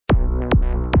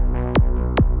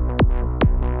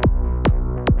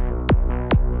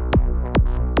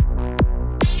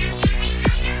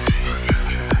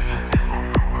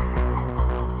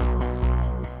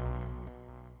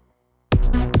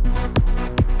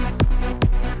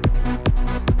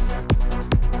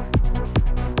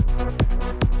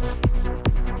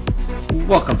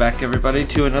Welcome back, everybody,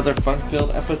 to another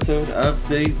fun-filled episode of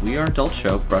the We Are Adult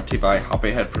Show, brought to you by Hop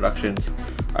Ahead Productions.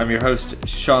 I'm your host,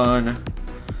 Sean,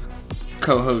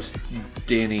 co-host,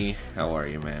 Danny. How are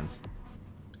you, man?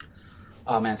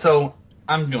 Oh, man. So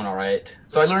I'm doing all right.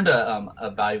 So I learned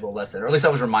a valuable lesson, or at least I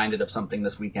was reminded of something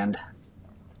this weekend.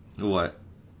 What?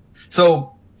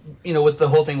 So, with the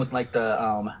whole thing with like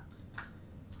the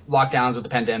lockdowns with the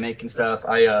pandemic and stuff,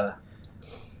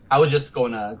 I was just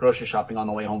going grocery shopping on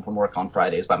the way home from work on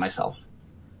Fridays by myself.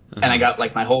 And I got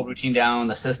like my whole routine down,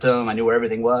 the system. I knew where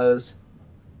everything was.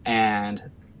 And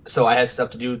so I had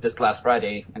stuff to do this last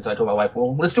Friday. And so I told my wife,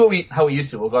 well, let's do how we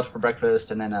used to. We'll go out for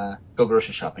breakfast and then go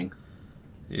grocery shopping.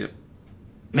 Yep.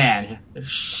 Man,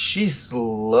 she's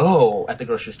slow at the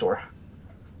grocery store.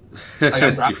 Like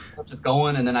I'm grabbing stuff, just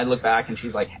going, and then I look back and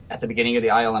she's like at the beginning of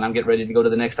the aisle and I'm getting ready to go to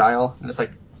the next aisle. And it's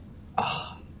like,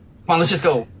 oh, come on, let's just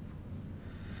go.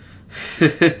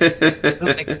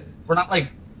 Like, we're not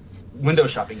like window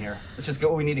shopping here. Let's just get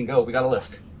what we need and go. We got a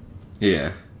list.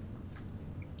 Yeah.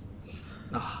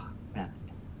 Oh, man.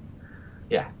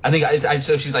 Yeah. I think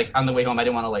so she's like on the way home. I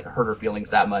didn't want to like hurt her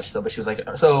feelings that much. But she was like,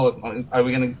 so are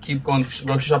we going to keep going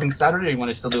grocery shopping Saturday or you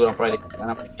want to still do it on Friday?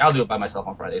 And I'm like, I'll do it by myself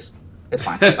on Fridays. It's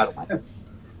fine. I don't mind.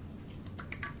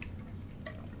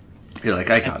 You're like,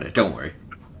 I got it. Don't worry.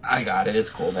 I got it. It's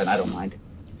cool, man. I don't mind.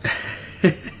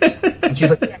 And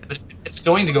she's like, yeah, but it's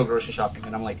annoying to go grocery shopping.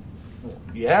 And I'm like, well,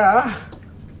 yeah.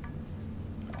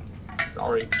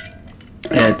 Sorry.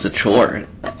 Yeah, it's a chore.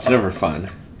 It's never fun.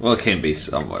 Well, it can be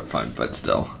somewhat fun, but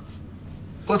still.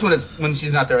 Plus, when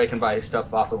she's not there, I can buy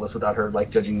stuff off the list without her like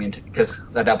judging me, because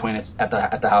at that point it's at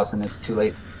the house and it's too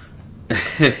late.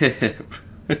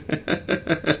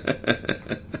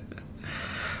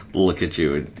 Look at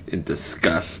you in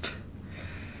disgust.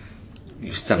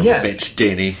 You son of Yes. a bitch,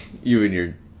 Danny. You and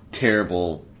your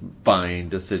terrible buying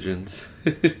decisions.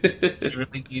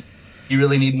 You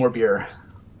really need more beer.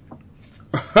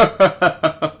 But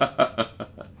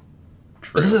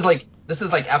this is like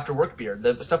after work beer.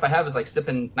 The stuff I have is like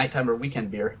sipping nighttime or weekend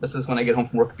beer. This is when I get home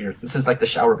from work beer. This is like the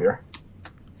shower beer.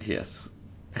 Yes.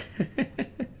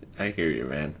 I hear you,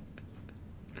 man.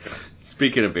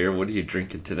 Speaking of beer, what are you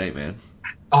drinking today, man?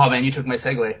 Oh man, you took my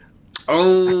segue.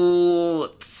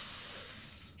 Oh,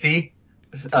 See?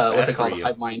 What's it called?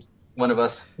 Hive mind. One of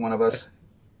us.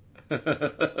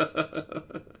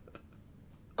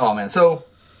 Oh man. So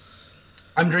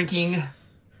I'm drinking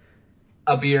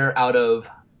a beer out of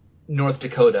North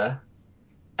Dakota,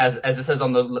 as it says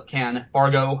on the can,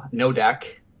 Fargo Nodak.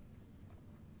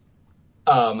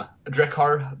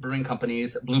 Drekar Brewing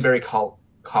Company's Blueberry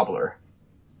Cobbler.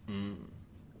 Mm.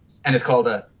 And it's called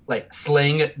a like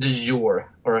slang du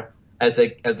jour, or as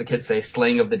the kids say,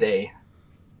 slang of the day.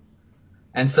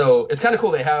 And so it's kind of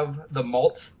cool. They have the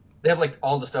malt. They have like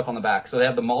all the stuff on the back. So they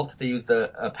have the malt. They use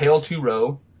the Pale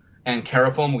 2-Row and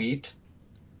Carafoam wheat.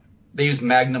 They use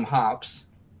Magnum hops.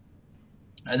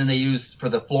 And then they use, for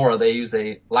the flora, they use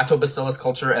a lactobacillus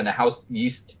culture and a house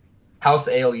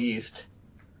ale yeast.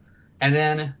 And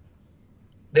then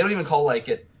they don't even call like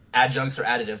it adjuncts or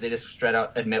additives. They just straight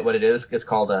out admit what it is. It's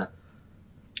called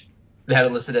they have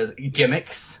it listed as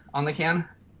gimmicks on the can.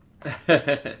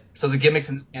 So the gimmicks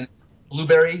in this can is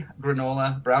blueberry,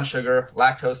 granola, brown sugar,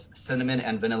 lactose, cinnamon,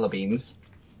 and vanilla beans.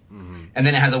 Mm-hmm. And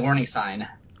then it has a warning sign.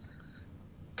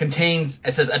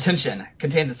 It says, attention,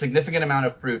 contains a significant amount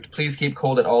of fruit. Please keep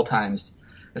cold at all times.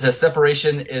 It says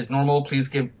separation is normal. Please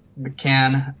give the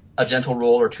can a gentle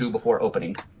roll or two before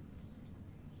opening.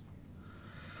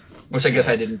 Which I guess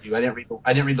I didn't do. I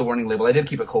didn't read the warning label. I did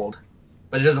keep it cold,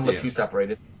 but it doesn't look too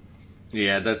separated.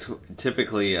 Yeah, that's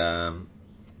typically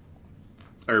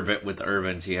with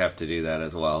urbans. You have to do that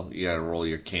as well. You got to roll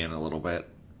your can a little bit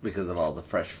because of all the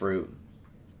fresh fruit.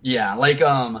 Yeah, like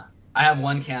I have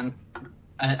one can.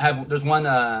 There's one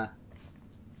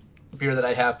beer that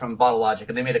I have from Bottle Logic,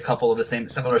 and they made a couple of the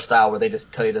similar style where they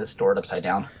just tell you to store it upside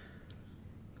down.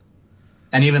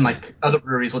 And even like other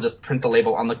breweries will just print the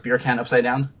label on the beer can upside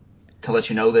down to let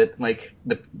you know that like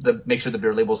the make sure the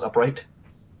beer label's upright.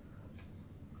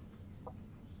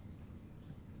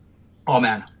 Oh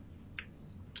man,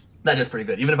 that is pretty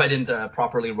good. Even if I didn't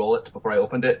properly roll it before I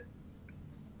opened it,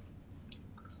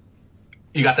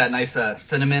 you got that nice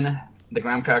cinnamon, the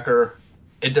graham cracker.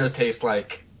 It does taste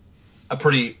like a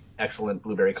pretty excellent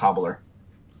blueberry cobbler.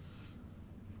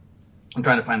 I'm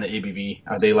trying to find the ABV.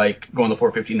 Are they like going the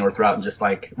 450 North route and just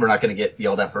like, we're not going to get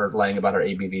yelled at for lying about our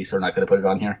ABV, so we're not going to put it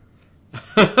on here?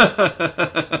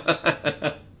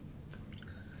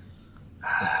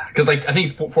 Because like I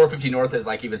think 450 North has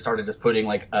like even started just putting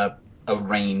like a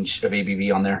range of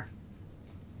ABV on there.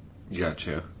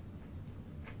 Gotcha.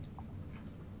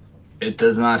 It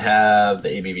does not have the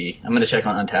ABV. I'm going to check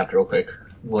on Untappd real quick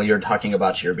while you're talking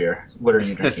about your beer. What are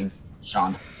you drinking,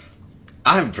 Sean?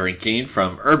 I'm drinking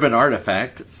from Urban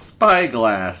Artifact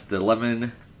Spyglass, the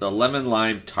lemon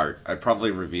lime tart. I probably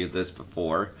reviewed this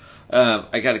before. I'm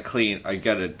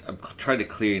trying to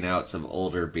clean out some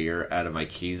older beer out of my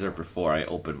Keyser before I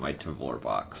open my Tavor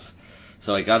box.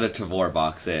 So I got a Tavor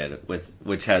box in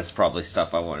which has probably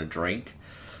stuff I want to drink,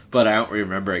 but I don't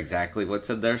remember exactly what's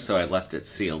in there, so I left it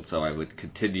sealed so I would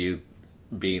continue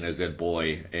being a good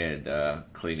boy and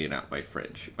cleaning out my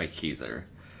fridge, my Keyser.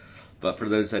 But for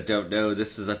those that don't know,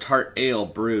 this is a tart ale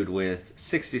brewed with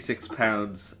 66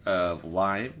 pounds of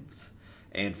limes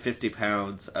and 50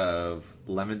 pounds of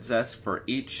lemon zest for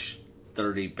each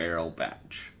 30 barrel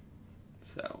batch.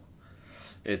 So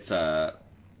it's the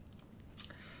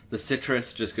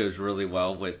citrus just goes really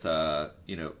well with the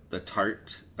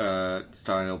tart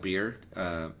style beer.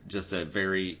 Just a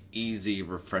very easy,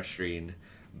 refreshing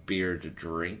beer to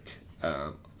drink.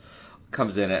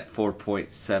 Comes in at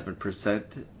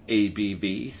 4.7%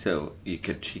 ABV, so you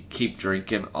could keep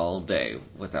drinking all day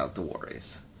without the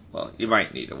worries. Well, you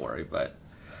might need a worry, but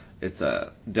it's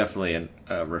definitely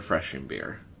a refreshing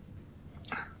beer.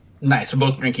 Nice. We're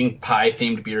both drinking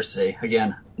pie-themed beers today.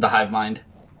 Again, the hive mind.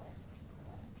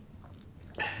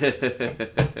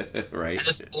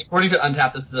 Right. According to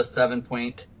Untappd, this is a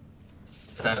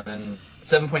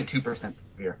 7.2%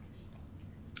 beer.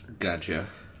 Gotcha.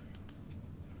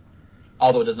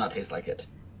 Although it does not taste like it.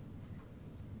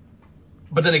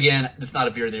 But then again, it's not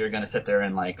a beer that you're going to sit there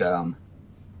and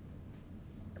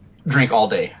drink all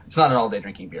day. It's not an all-day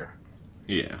drinking beer.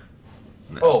 Yeah.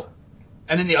 No. Oh,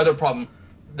 and then the other problem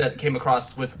that came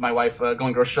across with my wife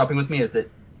going grocery shopping with me is that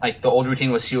the old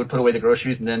routine was she would put away the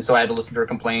groceries, and then so I had to listen to her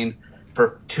complain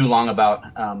for too long about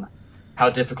how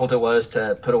difficult it was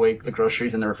to put away the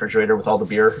groceries in the refrigerator with all the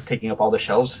beer taking up all the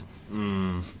shelves.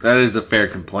 That is a fair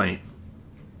complaint.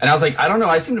 And I was like, I don't know.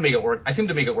 I seem to make it work. I seem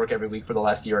to make it work every week for the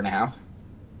last year and a half.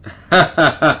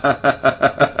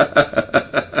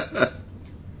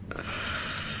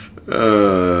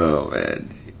 Oh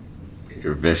man,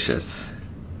 you're vicious.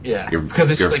 Yeah, because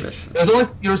it's you're like vicious.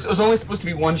 it was only supposed to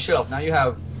be one shelf. Now you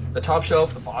have the top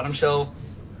shelf, the bottom shelf,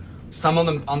 some of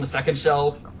them on the second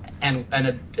shelf, and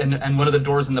one of the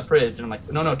doors in the fridge. And I'm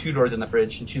like, no, 2 doors in the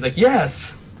fridge. And she's like,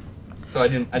 yes. So I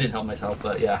didn't help myself,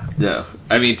 but yeah. No,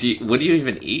 I mean, what do you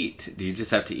even eat? Do you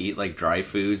just have to eat like dry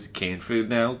foods, canned food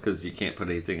now because you can't put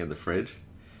anything in the fridge?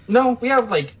 No, we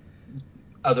have a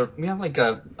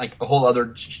whole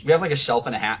other. We have a shelf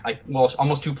and a half,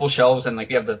 almost 2 full shelves, and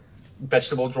we have the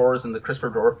vegetable drawers and the crisper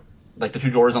drawer, the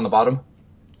 2 drawers on the bottom.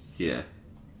 Yeah.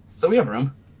 So we have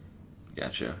room.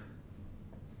 Gotcha.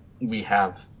 We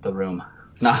have the room.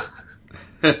 No.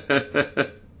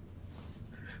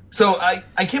 So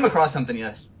I came across something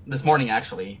this morning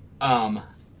actually,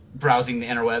 browsing the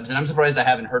interwebs, and I'm surprised I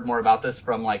haven't heard more about this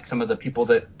from some of the people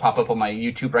that pop up on my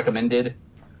YouTube recommended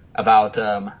about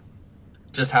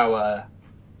just how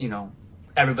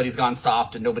everybody's gone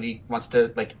soft and nobody wants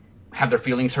to have their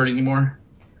feelings hurt anymore.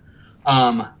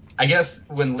 I guess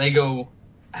when Lego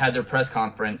had their press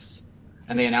conference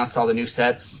and they announced all the new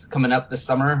sets coming up this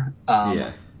summer,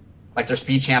 their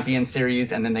Speed Champion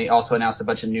series, and then they also announced a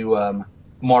bunch of new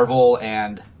Marvel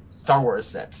and Star Wars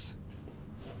sets.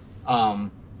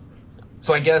 So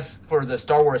I guess for the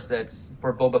Star Wars sets,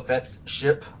 for Boba Fett's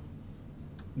ship,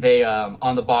 they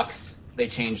on the box they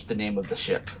changed the name of the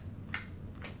ship.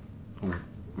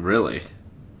 Really?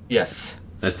 Yes.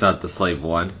 It's not the Slave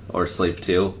 1 or Slave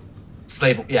 2?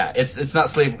 Slave, yeah. It's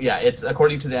not Slave, yeah. It's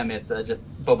according to them, it's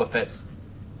just Boba Fett's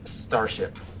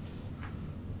starship.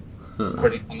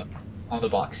 According on the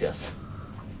box, yes.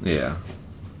 Yeah.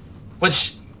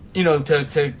 Which,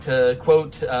 to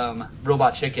quote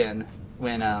Robot Chicken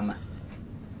when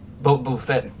Boba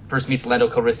Fett first meets Lando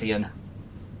Calrissian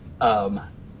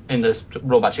in this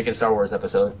Robot Chicken Star Wars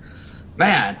episode.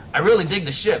 Man, I really dig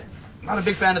the ship. Not a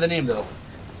big fan of the name, though.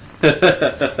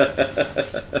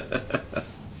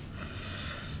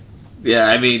 Yeah,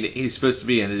 I mean, he's supposed to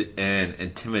be an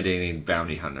intimidating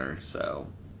bounty hunter, so.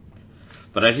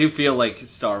 But I do feel like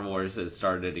Star Wars has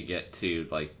started to get to,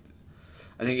 I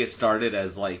think it started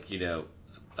as, a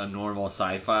normal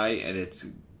sci-fi, and it's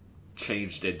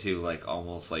changed into,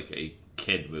 almost like a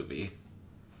kid movie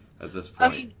at this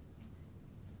point. I mean,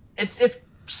 it's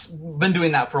been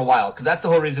doing that for a while, because that's the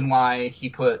whole reason why he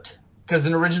put... Because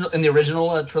in the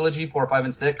original trilogy, 4, 5,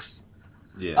 and 6...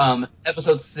 Yeah.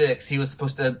 Episode 6, he was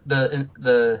supposed to it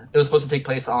was supposed to take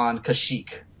place on Kashyyyk,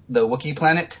 the Wookiee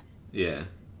planet. Yeah.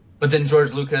 But then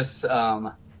George Lucas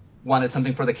wanted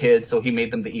something for the kids, so he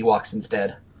made them the Ewoks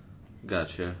instead.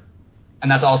 Gotcha. And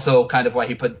that's also kind of why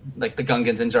he put like the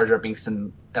Gungans and Jar Jar Binks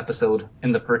in episodes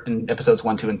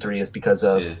 1, 2, and 3 is because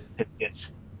of his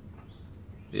kids.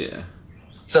 Yeah.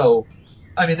 So,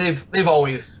 I mean, they've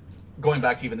always, going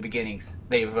back to even the beginnings,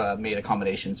 they've made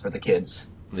accommodations for the kids.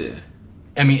 Yeah.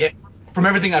 I mean, from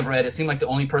everything I've read, it seemed like the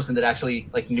only person that actually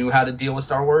like knew how to deal with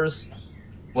Star Wars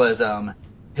was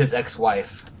his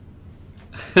ex-wife,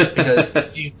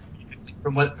 because she,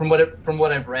 from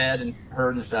what I've read and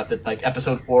heard and stuff, that like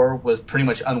episode 4 was pretty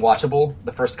much unwatchable,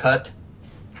 the first cut,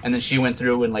 and then she went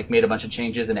through and like made a bunch of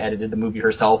changes and edited the movie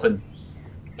herself and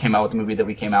came out with the movie that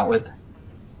we came out with.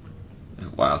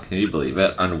 Wow, can you believe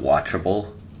it?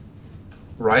 Unwatchable.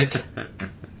 Right?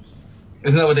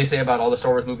 Isn't that what they say about all the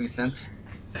Star Wars movies since?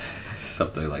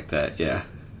 Something like that, yeah.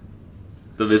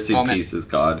 The missing piece is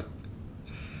gone.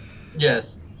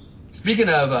 Yes. Speaking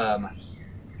of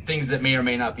things that may or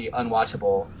may not be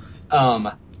unwatchable,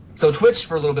 so Twitch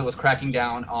for a little bit was cracking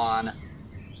down on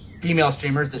female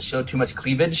streamers that showed too much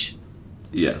cleavage.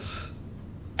 Yes.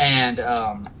 And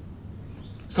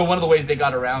so one of the ways they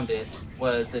got around it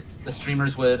was that the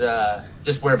streamers would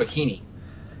just wear a bikini,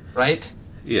 right?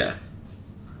 Yeah.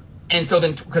 And so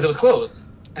then, because it was closed,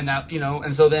 and that,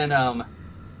 and so then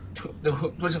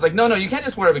Twitch is like, no, you can't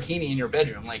just wear a bikini in your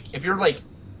bedroom. Like, if you're like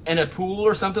in a pool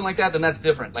or something like that, then that's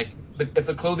different. Like, if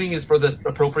the clothing is for the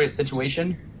appropriate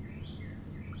situation,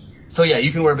 so yeah,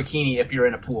 you can wear a bikini if you're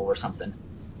in a pool or something.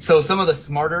 So some of the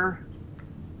smarter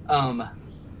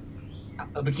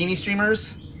bikini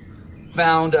streamers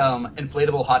found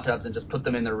inflatable hot tubs and just put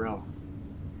them in their room.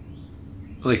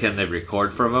 Like, can they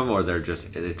record from them, or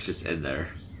it's just in there?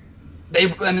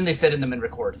 And then they set in them and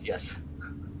record. Yes.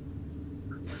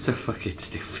 So fucking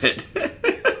stupid.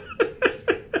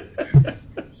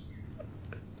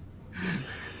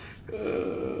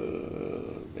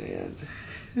 Oh man.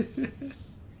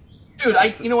 Dude,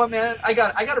 you know what, man? I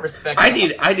gotta respect. I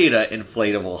need an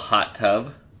inflatable hot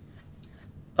tub.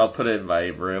 I'll put it in my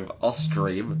room. I'll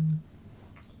stream.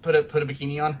 Put a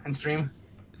bikini on and stream.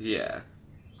 Yeah.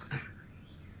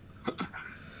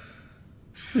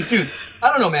 Dude, I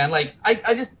don't know, man. Like,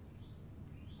 I just,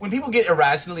 when people get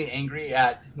irrationally angry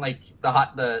at like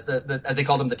the as they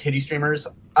call them, the titty streamers,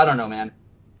 I don't know, man.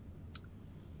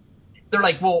 They're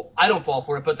like, well, I don't fall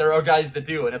for it, but there are guys that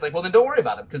do, and it's like, well, then don't worry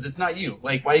about it because it's not you.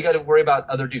 Like, why you got to worry about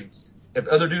other dudes? If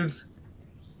other dudes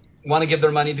want to give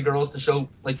their money to girls to show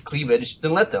like cleavage,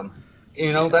 then let them.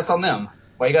 That's on them.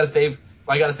 Why you got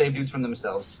to save dudes from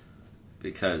themselves?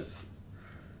 Because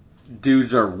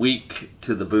dudes are weak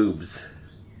to the boobs.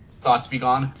 Thoughts be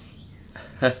gone.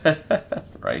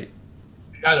 Right.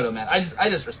 I don't know, man. I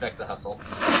just respect the hustle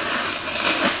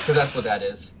because that's what that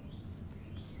is.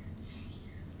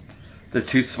 They're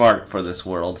too smart for this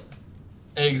world.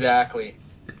 Exactly.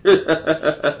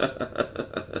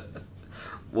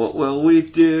 What will we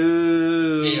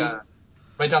do? Hey,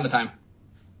 write down the time.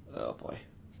 Oh boy.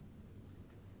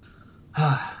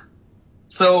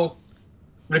 So,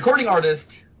 recording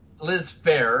artist Liz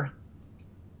Phair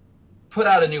put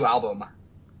out a new album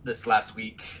this last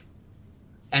week,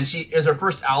 and she is her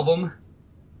first album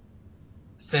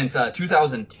since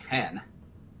 2010.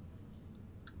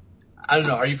 I don't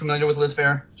know. Are you familiar with Liz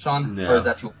Phair, Sean? No. Or is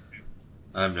that too?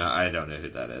 I'm not. I don't know who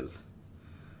that is.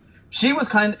 She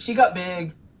got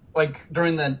big like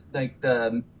during the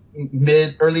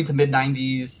early to mid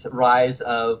 90s rise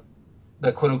of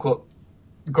the quote unquote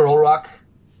girl rock,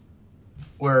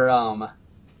 where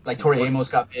like Tori Amos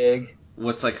got big.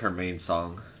 What's like her main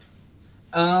song?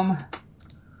 I'm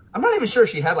not even sure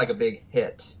she had like a big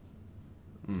hit.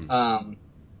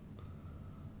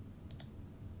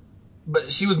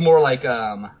 But she was more like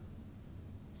I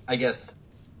guess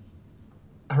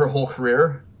her whole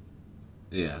career.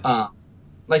 Yeah.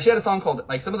 Like she had a song called,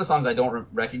 like, some of the songs I don't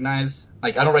recognize.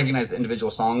 Like, I don't recognize the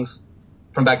individual songs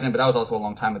from back then, but that was also a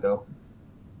long time ago.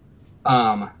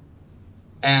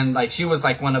 And like she was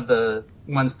like one of the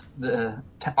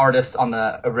artists on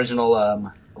the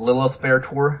original Lilith Fair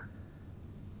tour,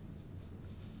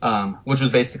 which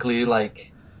was basically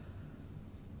like,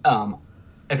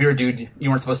 if you're a dude, you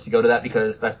weren't supposed to go to that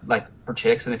because that's like for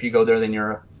chicks, and if you go there, then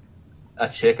you're a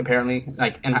chick apparently.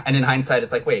 Like, and in hindsight,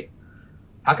 it's like, wait,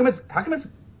 how come it's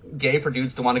gay for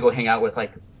dudes to want to go hang out with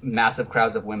like massive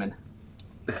crowds of women?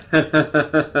 I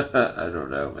don't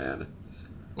know, man.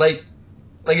 Like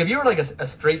if you were like a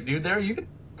straight dude there, you could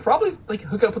probably like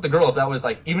hook up with the girl if that was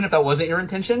like, even if that wasn't your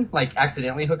intention, like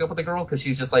accidentally hook up with the girl because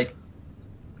she's just like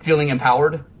feeling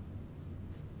empowered.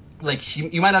 Like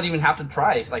you might not even have to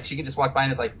try. Like she could just walk by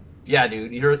and it's like, yeah,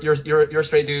 dude, you're a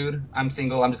straight dude. I'm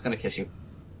single. I'm just gonna kiss you.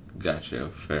 Gotcha.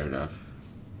 Fair enough.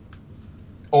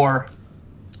 Or,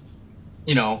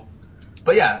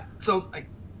 but yeah, So like,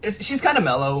 she's kind of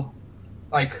mellow.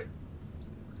 Like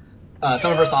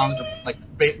some of her songs are like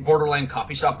borderline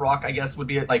coffee shop rock, I guess would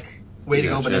be like way to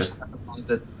go. But then she's got some songs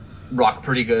that rock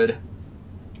pretty good.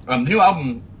 The new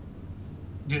album,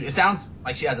 dude, it sounds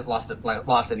like she hasn't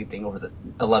lost anything over the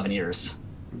 11 years.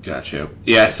 Gotcha.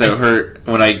 Yeah, so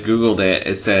when I Googled it,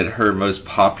 it said her most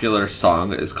popular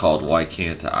song is called Why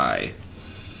Can't I?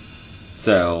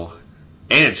 So,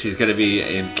 and she's going to be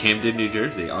in Camden, New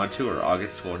Jersey on tour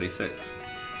August 26th.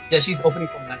 Yeah, she's opening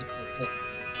for Alanis Morissette.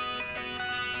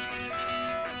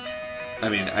 I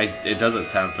mean, it doesn't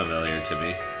sound familiar to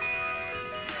me.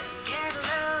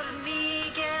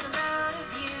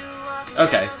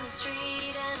 Okay.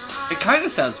 It kind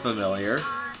of sounds familiar.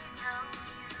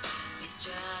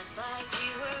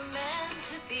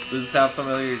 Does it sound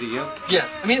familiar to you? Yeah,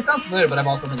 I mean, it sounds familiar, but I've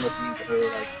also been listening to her.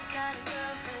 Like,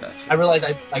 gotcha. I realized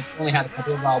I only had a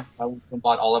couple of albums. I went and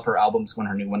bought all of her albums when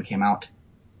her new one came out.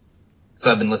 So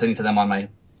I've been listening to them on my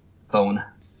phone.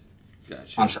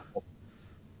 Gotcha. On shuffle.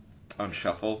 On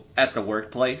shuffle at the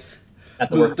workplace. At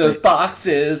the Move workplace. the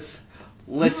boxes.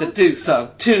 Listen to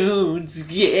some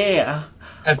tunes. Yeah.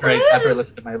 After I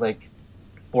listened to my 5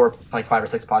 or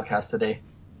 6 podcasts today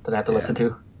that I have to listen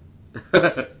to.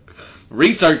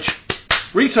 Research,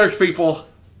 people.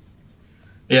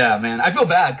 Yeah, man. I feel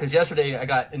bad because yesterday I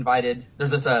got invited.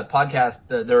 There's this podcast.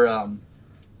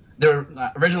 They're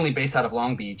originally based out of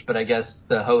Long Beach, but I guess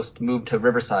the host moved to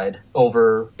Riverside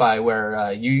over by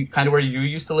where you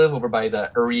used to live, over by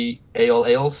the Uri Ale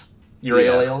Ales.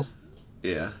 Ale Ales.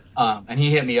 Yeah. And he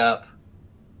hit me up,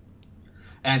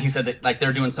 and he said that like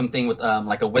they're doing something with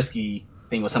like a whiskey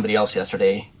thing with somebody else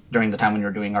yesterday during the time when we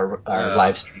were doing our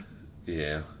live stream.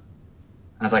 Yeah. And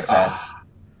I was like,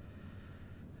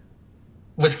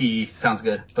 whiskey sounds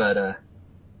good, but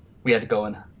we had to go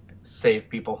and save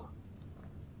people,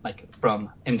 like from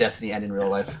in Destiny and in real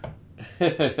life.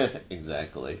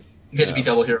 Exactly. You get to be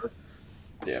double heroes.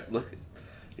 Yeah. Look.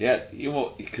 Yeah,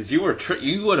 because you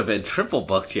would have been triple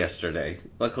booked yesterday.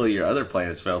 Luckily, your other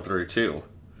plans fell through too.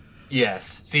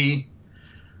 Yes. See,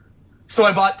 so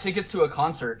I bought tickets to a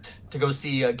concert to go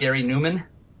see Gary Newman.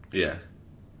 Yeah.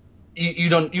 You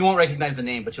won't recognize the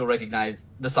name, but you'll recognize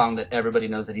the song that everybody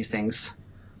knows that he sings.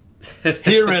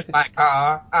 Here in my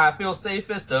car, I feel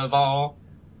safest of all.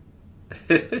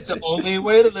 It's the only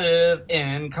way to live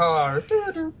in cars.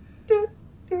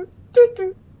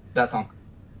 That song.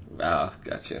 Oh,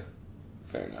 gotcha.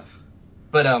 Fair enough.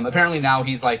 But apparently now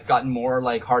he's like gotten more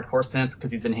like hardcore synth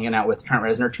because he's been hanging out with Trent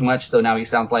Reznor too much. So now he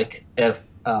sounds like if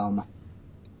Trent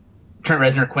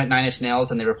Reznor quit Nine Inch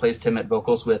Nails and they replaced him at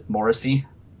vocals with Morrissey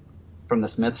from the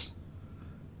Smiths.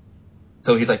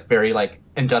 So he's like very like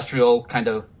industrial kind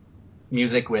of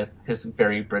music with his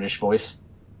very British voice.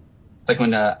 It's like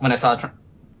when I saw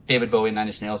David Bowie and Nine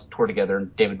Inch Nails tour together,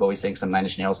 and David Bowie sang some Nine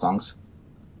Inch Nails songs.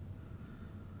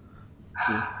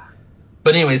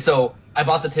 But anyway, so I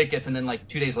bought the tickets, and then like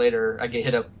 2 days later, I get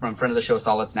hit up from a friend of the show,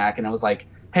 Solid Snack, and I was like,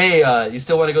 "Hey, you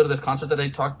still want to go to this concert that I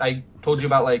told you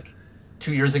about like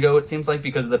 2 years ago? It seems like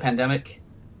because of the pandemic,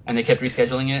 and they kept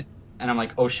rescheduling it." And I'm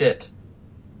like, "Oh shit,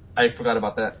 I forgot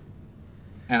about that,"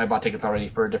 and I bought tickets already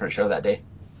for a different show that day.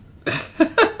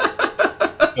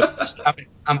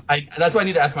 That's why I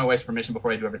need to ask my wife's permission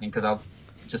before I do everything, because I'll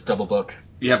just double book.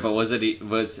 Yeah, but was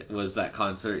that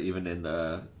concert even in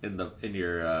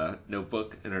your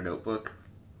notebook, in her notebook?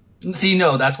 See,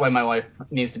 no, that's why my wife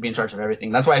needs to be in charge of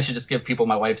everything. That's why I should just give people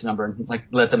my wife's number and like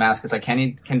let them ask. It's like,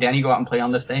 can Danny go out and play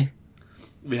on this day?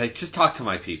 Be like, just talk to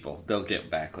my people. They'll get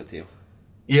back with you.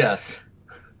 Yes.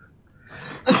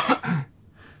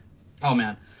 Oh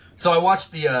man. So I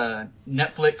watched the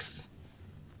Netflix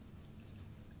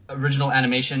original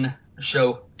animation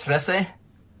show Trece.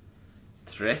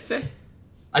 Trece?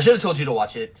 I should have told you to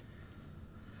watch it.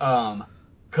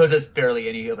 Cause it's barely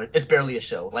a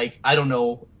show. Like, I don't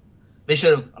know. They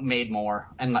should have made more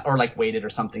or like waited or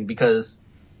something, because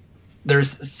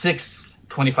there's 6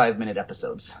 25-minute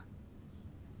episodes.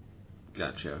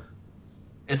 Gotcha.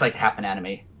 It's like half an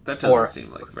anime. That doesn't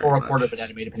seem like very much. Or a quarter of an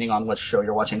anime, depending on which show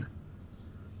you're watching.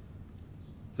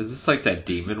 Is this like that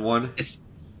demon one?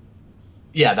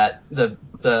 Yeah, that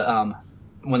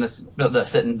when the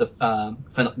set in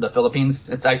the Philippines.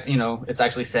 It's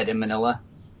actually set in Manila.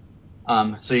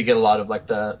 So you get a lot of like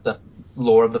the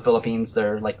lore of the Philippines.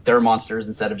 They're monsters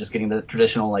instead of just getting the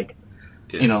traditional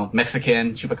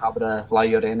Mexican Chupacabra, La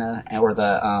Llorona, or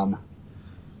the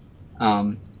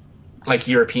like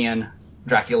European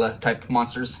Dracula type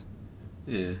monsters.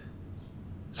 Yeah.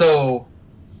 So,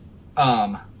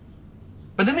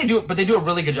 but they do a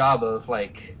really good job of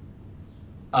like,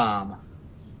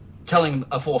 telling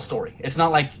a full story. It's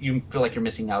not like you feel like you're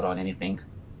missing out on anything.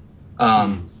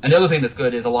 And the other thing that's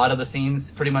good is a lot of the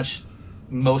scenes, pretty much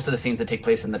most of the scenes that take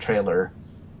place in the trailer,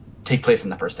 take place in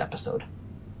the first episode.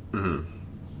 Mm-hmm.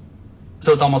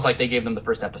 So it's almost like they gave them the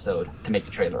first episode to make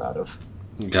the trailer out of.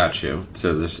 Got you.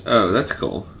 So there's... Oh, that's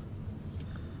cool.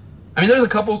 I mean, there's a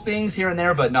couple things here and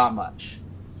there, but not much.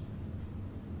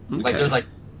 Okay. Like there's like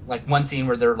one scene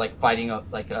where they're like fighting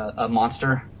a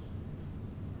monster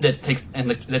that takes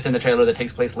that's in the trailer that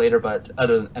takes place later, but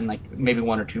like maybe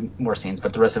one or two more scenes,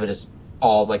 but the rest of it is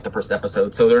all like the first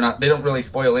episode. So they don't really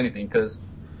spoil anything because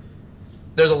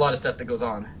there's a lot of stuff that goes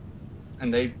on,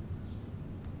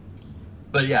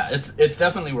 but yeah, it's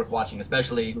definitely worth watching,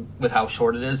 especially with how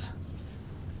short it is.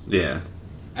 Yeah.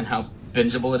 And how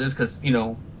bingeable it is, because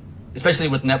especially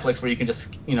with Netflix, where you can just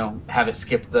have it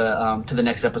skip the to the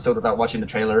next episode without watching the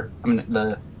trailer. I mean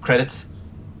the credits.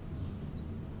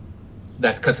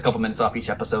 That cuts a couple minutes off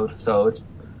each episode, so it's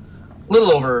a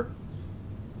little over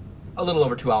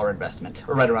 2-hour investment,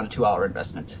 or right around a 2-hour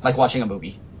investment, like watching a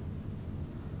movie.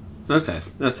 Okay,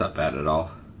 that's not bad at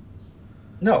all.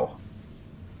 No.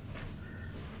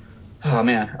 Oh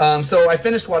man. So I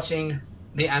finished watching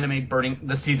the anime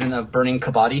the season of Burning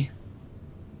Kabaddi.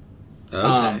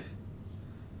 Okay.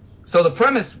 So the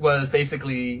premise was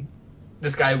basically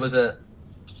this guy was a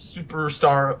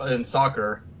superstar in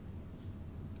soccer,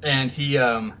 and he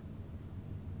kind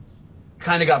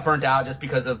of got burnt out just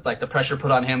because of like the pressure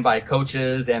put on him by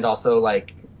coaches, and also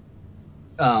like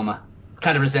kind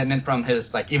of resentment from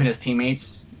his like even his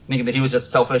teammates, thinking that he was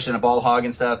just selfish and a ball hog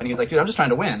and stuff. And he's like, dude, I'm just trying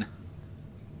to win.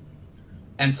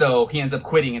 And so he ends up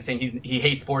quitting and saying he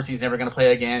hates sports, he's never going to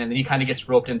play again. And then he kind of gets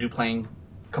roped into playing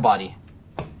kabaddi.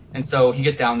 And so he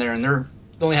gets down there, and they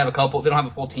don't have a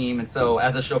full team. And so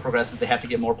as the show progresses, they have to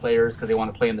get more players because they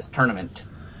want to play in this tournament.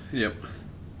 Yep.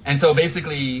 And so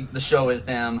basically the show is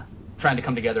them trying to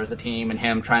come together as a team, and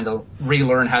him trying to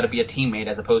relearn how to be a teammate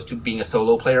as opposed to being a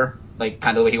solo player, like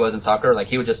kind of the way he was in soccer. Like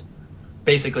he would just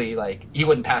basically like he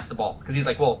wouldn't pass the ball because he's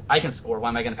like, well, I can score. Why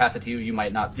am I going to pass it to you? You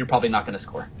might not. You're probably not going to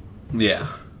score. Yeah.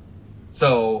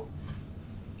 So,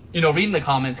 reading the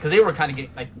comments, because they were kind of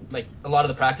getting like a lot of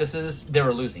the practices they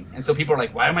were losing, and so people are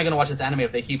like, why am I going to watch this anime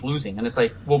if they keep losing? And it's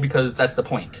like, well, because that's the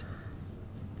point.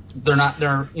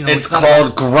 It's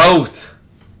called growth,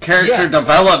 character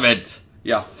development.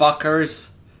 You fuckers.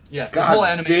 Yes, God this whole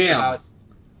anime is damn. about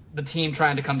the team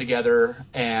trying to come together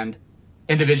and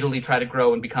individually try to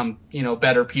grow and become,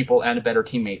 better people and better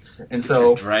teammates. And Get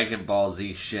your Dragon Ball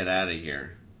Z shit out of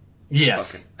here.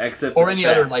 Yes. Except or any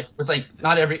other, like, it's like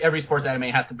not every sports anime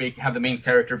has to have the main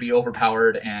character be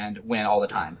overpowered and win all the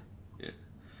time. Yeah.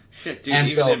 Shit, dude, and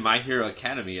even in My Hero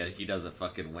Academia, he doesn't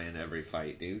fucking win every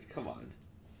fight, dude. Come on.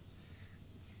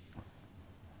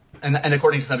 And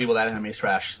according to some people, that anime is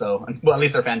trash, so, well, at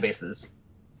least their fan bases.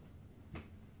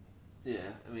 Yeah,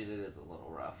 I mean, it is a little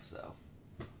rough, so.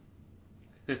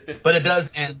 But it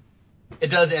does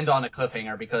end on a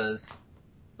cliffhanger because,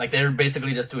 like, they're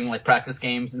basically just doing, like, practice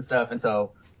games and stuff, and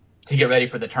so, to get ready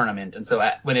for the tournament. And so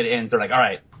when it ends, they're like, all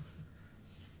right,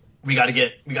 we know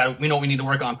what we need to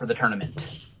work on for the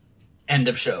tournament. End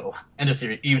of show. End of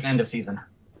series, even end of season.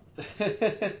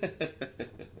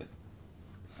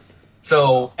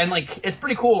 So, and like, it's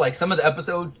pretty cool. Like, some of the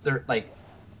episodes, they're like,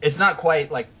 it's not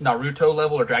quite like Naruto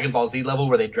level or Dragon Ball Z level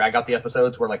where they drag out the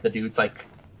episodes where like the dude's like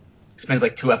spends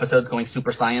like 2 episodes going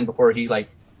Super Saiyan before he like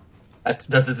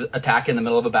does his attack in the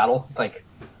middle of a battle. It's like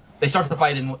they start the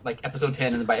fight in like episode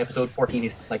 10, and then by episode 14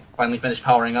 he's like finally finished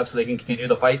powering up so they can continue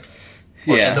the fight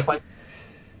or end the fight.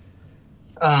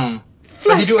 But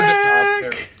they do a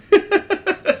good job there.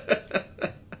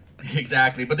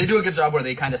 Exactly, but they do a good job where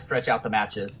they kind of stretch out the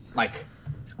matches. Like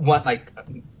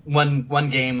one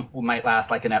game might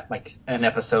last like an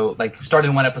episode, like start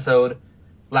in one episode,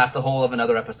 last the whole of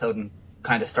another episode, and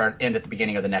kind of end at the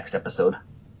beginning of the next episode.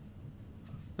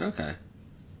 Okay.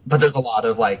 But there's a lot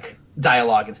of like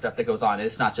dialogue and stuff that goes on.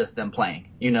 It's not just them playing,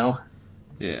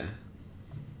 Yeah.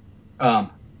 But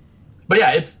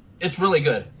yeah, it's really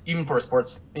good, even for a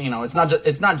sports. It's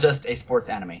not just a sports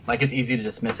anime. Like, it's easy to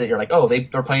dismiss it. You're like, oh,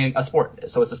 they're playing a sport,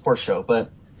 so it's a sports show.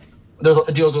 But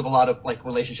it deals with a lot of like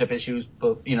relationship issues,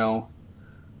 but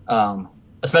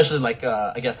especially like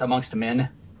I guess amongst men,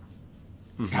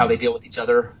 how they deal with each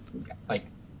other, like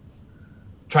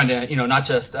trying to not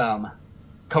just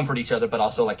comfort each other, but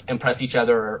also like impress each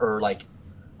other, or like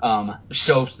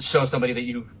show somebody that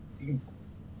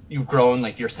you've grown,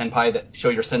 like show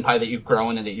your senpai that you've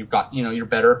grown and that you've got, you're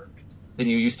better than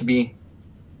you used to be,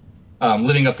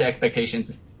 living up to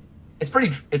expectations. It's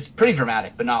pretty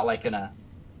dramatic, but not like in a,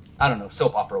 I don't know,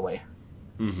 soap opera way.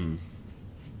 Mm-hmm.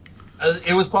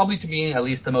 It was probably, to me, at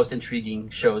least the most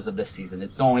intriguing shows of this season.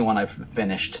 It's the only one I've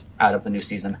finished out of the new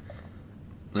season.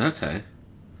 Okay.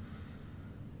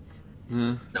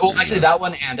 Well, Fair actually, enough. that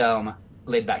one and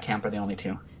Laid Back Camp are the only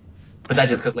two. But that's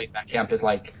just because Laid Back Camp is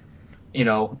like, you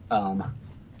know,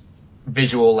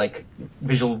 visual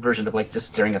version of like just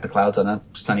staring at the clouds on a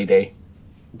sunny day.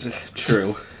 Just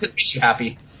True. just makes you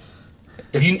happy.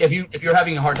 If you're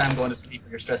having a hard time going to sleep or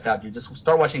you're stressed out, you just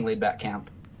start watching Laid Back Camp.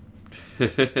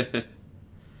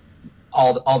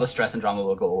 All the stress and drama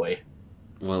will go away.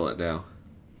 Will it now?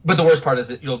 But the worst part is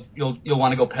that you'll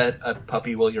want to go pet a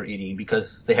puppy while you're eating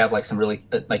because they have like some really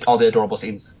like all the adorable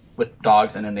scenes with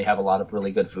dogs, and then they have a lot of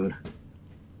really good food.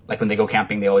 Like when they go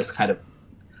camping, they always kind of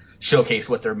showcase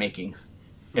what they're making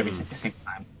every single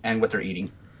time and what they're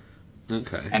eating.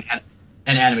 Okay.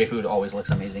 And anime food always looks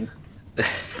amazing.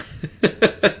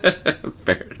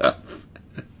 Fair enough.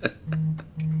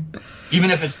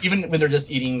 Even when they're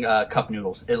just eating cup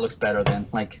noodles, it looks better than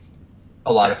like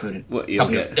a lot of food. What you'll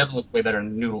Cup noodles get? definitely looks way better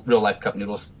than real life cup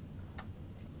noodles.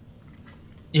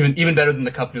 Even better than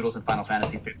the cup noodles in Final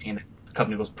Fantasy 15. The cup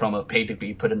noodles promo paid to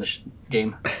be put in the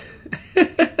game.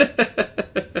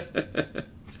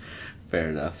 Fair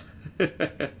enough.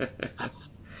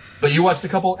 But you watched a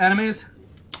couple animes?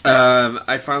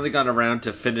 I finally got around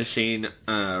to finishing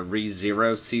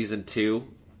ReZero season 2.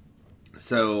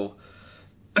 So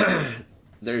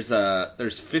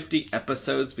there's 50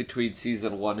 episodes between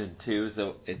season 1 and 2,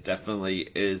 so it definitely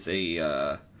is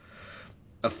a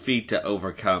feat to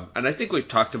overcome. And I think we've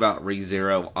talked about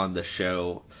ReZero on the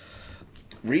show.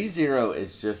 ReZero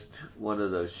is just one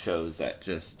of those shows that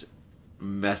just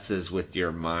messes with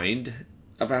your mind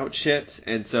about shit.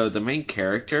 And so the main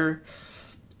character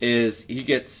is he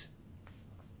gets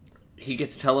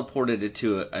teleported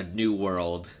into a new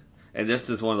world, and this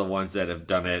is one of the ones that have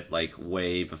done it like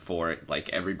way before like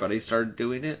everybody started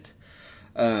doing it.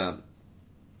 Um,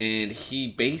 and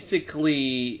he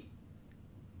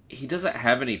doesn't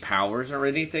have any powers or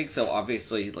anything, so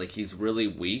obviously like he's really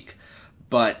weak,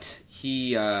 but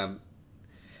he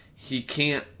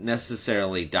can't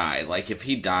necessarily die. Like if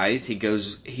he dies, it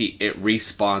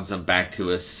respawns him back to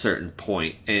a certain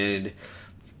point, and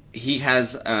he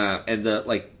has and the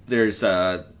like there's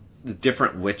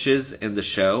different witches in the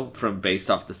show from based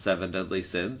off the seven deadly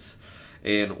sins,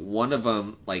 and one of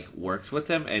them like works with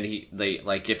him, and they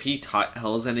like if he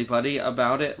tells anybody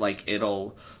about it,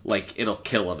 it'll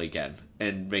kill him again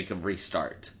and make him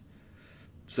restart.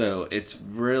 So it's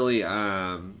really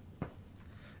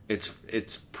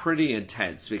it's pretty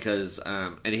intense because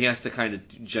and he has to kind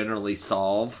of generally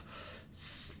solve.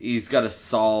 He's got to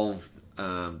solve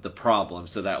the problem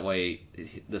so that way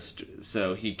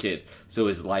so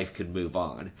his life could move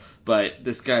on. But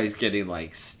this guy's getting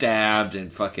like stabbed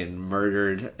and fucking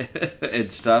murdered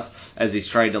and stuff as he's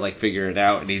trying to like figure it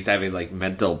out, and he's having like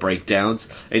mental breakdowns,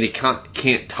 and he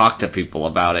can't talk to people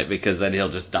about it because then he'll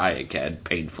just die again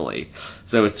painfully.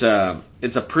 So it's a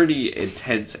pretty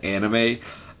intense anime.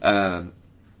 Um,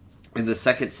 in the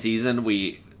second season,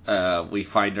 we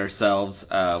find ourselves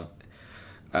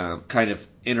kind of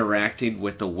interacting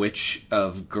with the Witch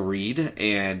of Greed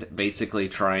and basically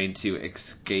trying to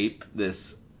escape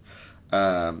this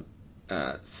um,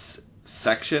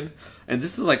 section. And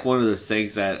this is like one of those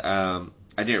things that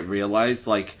I didn't realize.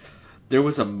 Like there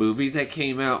was a movie that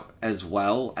came out as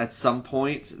well at some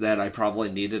point that I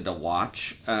probably needed to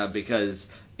watch because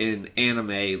in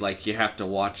anime, like you have to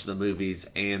watch the movies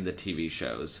and the TV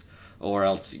shows, or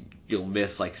else you'll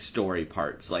miss like story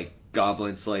parts. Like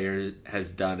Goblin Slayer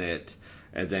has done it,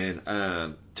 and then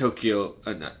not Tokyo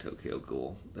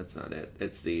Ghoul. That's not it.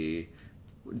 It's the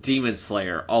Demon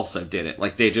Slayer also did it.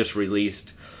 Like they just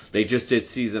did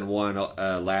season 1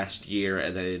 last year,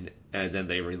 and then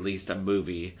they released a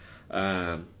movie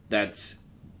that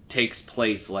takes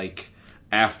place like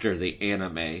after the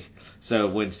anime. So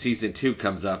when season 2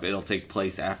 comes up, it'll take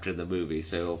place after the movie.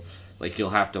 So like you'll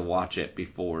have to watch it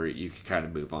before you can kind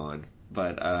of move on.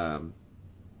 But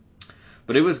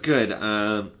it was good.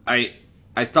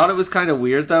 I thought it was kind of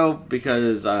weird though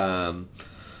because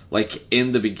like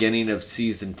in the beginning of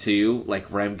season 2,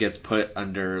 like Rem gets put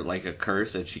under like a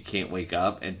curse and she can't wake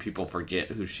up, and people forget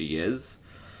who she is.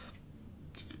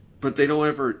 But they don't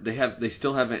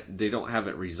have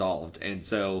it resolved, and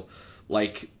so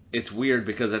like it's weird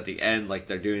because at the end like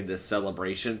they're doing this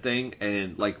celebration thing,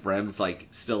 and like Rem's like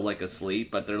still like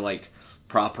asleep, but they're like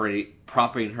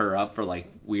propping her up for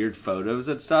like weird photos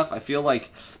and stuff. I feel like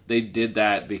they did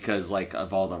that because like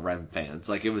of all the Rem fans.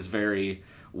 Like it was very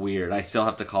weird. I still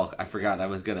have to call. I forgot I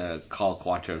was gonna call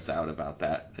Quatros out about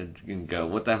that and go,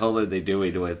 what the hell are they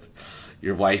doing with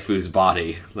your waifu's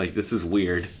body? Like this is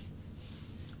weird.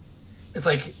 It's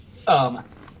like,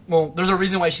 well, there's a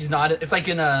reason why she's not. It's like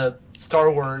in Star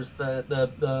Wars,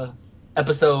 the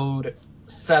episode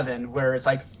 7, where it's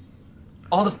like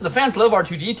all the fans love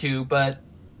R2D2, but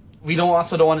we don't want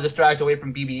to distract away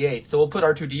from BB-8, so we'll put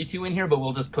R2D2 in here, but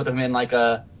we'll just put him in like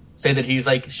a say that he's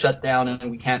like shut down and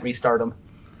we can't restart him.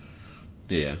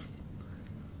 Yeah.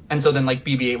 And so then like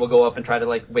BB-8 will go up and try to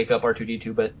like wake up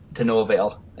R2D2, but to no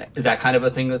avail. Is that kind of a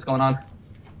thing that's going on?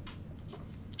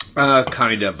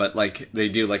 Kind of, but like they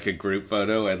do like a group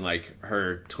photo and like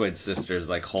her twin sister's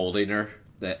like holding her.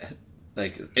 That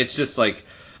like it's just like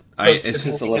So it's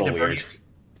just a little weird. Bernie's.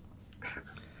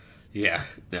 Yeah,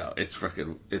 no, it's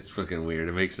freaking weird.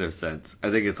 It makes no sense. I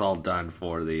think it's all done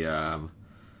for the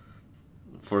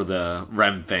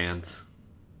REM fans.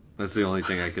 That's the only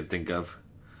thing I could think of.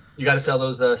 You got to sell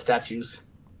those statues.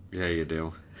 Yeah, you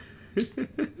do. Is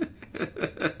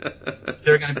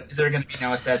there gonna be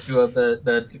now a statue of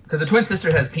the because the twin sister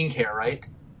has pink hair, right?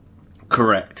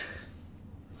 Correct.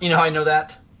 You know how I know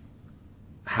that?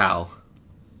 How?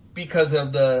 Because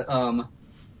of the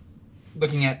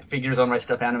looking at figures on Right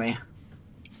Stuff Anime.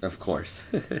 Of course.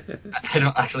 I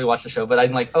don't actually watch the show, but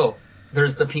I'm like, oh,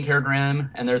 there's the pink haired Rim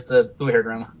and there's the blue haired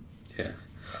Rim. Yeah.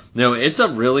 No, it's a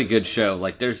really good show.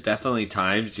 Like, there's definitely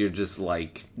times you're just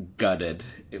like gutted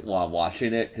while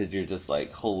watching it because you're just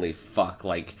like, holy fuck,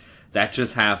 like that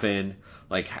just happened.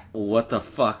 Like, what the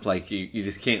fuck? Like, you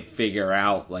just can't figure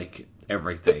out like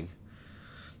everything.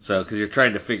 So, because you're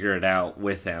trying to figure it out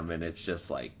with him, and it's just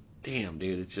like, damn,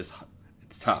 dude, it's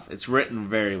tough. It's written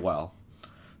very well.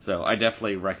 So, I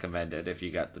definitely recommend it if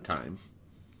you got the time.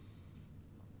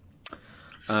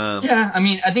 Yeah, I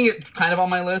mean, I think it's kind of on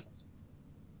my list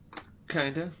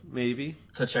Kinda, maybe.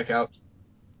 to check out.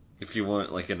 If you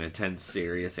want like an intense,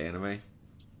 serious anime.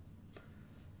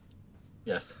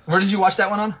 Yes. Where did you watch that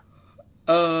one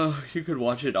on? You could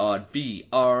watch it on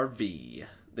VRV.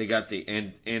 They got the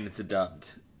and it's dubbed,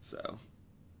 so.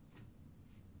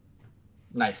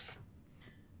 Nice.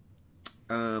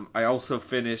 I also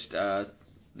finished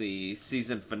the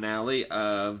season finale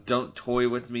of Don't Toy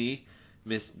with Me,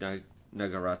 Miss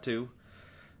Nagaratu.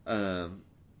 Um,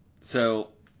 so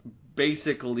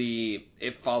basically,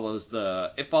 it follows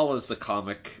the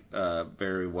comic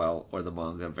very well, or the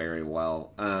manga very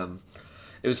well.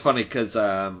 It was funny because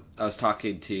I was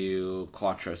talking to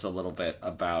Quatros a little bit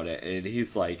about it, and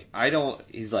he's like, I don't.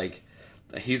 He's like,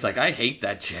 I hate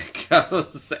that chick.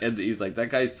 And he's like, that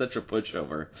guy's such a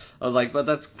pushover. I was like, but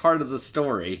that's part of the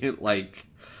story. Like,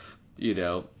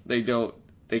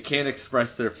 they can't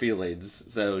express their feelings,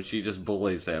 so she just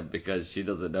bullies him because she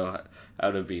doesn't know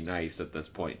how to be nice at this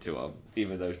point to him,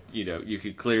 even though, you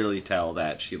can clearly tell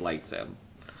that she likes him.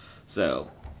 So,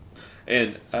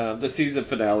 and the season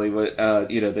finale,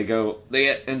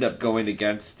 they end up going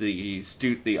against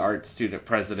the art student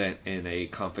president in a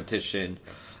competition,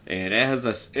 and it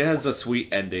has a sweet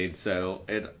ending, so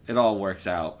it all works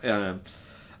out.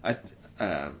 I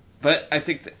but I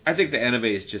think the anime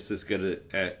is just as good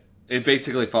at it.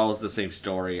 Basically follows the same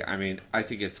story. I mean, I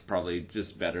think it's probably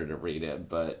just better to read it,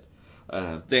 but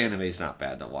the anime is not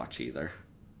bad to watch either.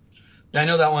 Yeah, I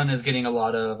know that one is getting a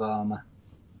lot of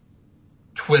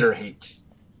Twitter hate.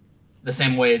 The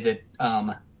same way that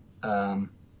oh,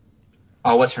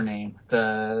 what's her name?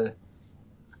 The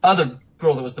other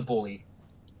girl that was the bully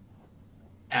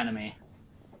anime,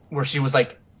 where she was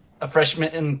like a freshman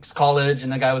in college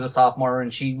and the guy was a sophomore,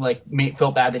 and she like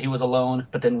felt bad that he was alone,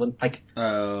 but then when like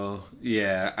Oh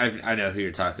yeah, I know who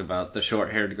you're talking about. The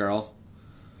short-haired girl.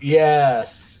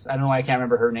 yes, I don't know why I can't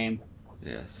remember her name.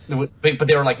 Yes. But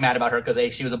they were like mad about her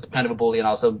because she was a kind of a bully, and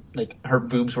also like her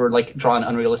boobs were like drawn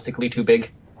unrealistically too big.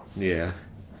 Yeah.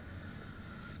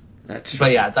 That's But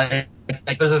true. yeah,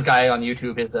 like there's this guy on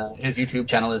YouTube. His YouTube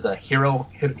channel is a Hero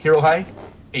High,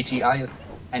 HEI,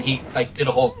 and he like did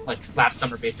a whole like last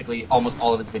summer basically almost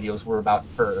all of his videos were about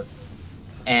her.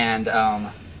 And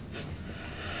now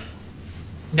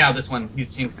this one he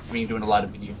seems to be doing a lot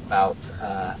of videos about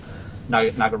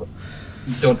Naga.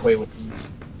 Don't toy with me.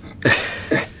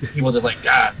 People just like,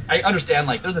 God, I understand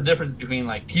like there's a difference between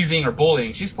like teasing or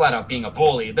bullying. She's flat out being a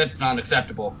bully. That's not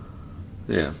acceptable.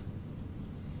 Yeah.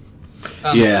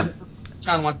 Um, Yeah.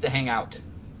 Sean wants to hang out.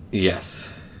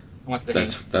 Yes. Wants to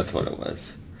hang. That's what it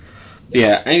was. Yeah.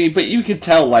 Yeah, I mean, but you could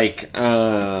tell, like,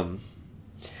 through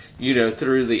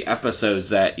the episodes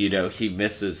that he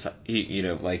misses.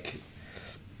 You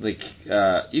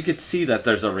could see that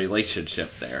there's a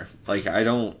relationship there. Like, I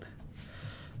don't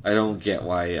get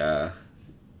why.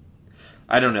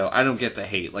 I don't know. I don't get the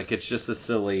hate. Like, it's just a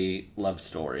silly love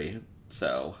story.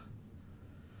 So,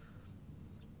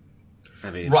 I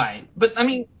mean, Right. But I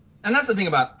mean, and that's the thing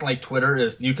about like Twitter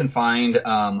is you can find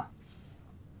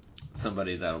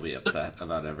somebody that'll be upset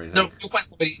about everything. No, you'll find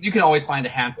somebody. You can always find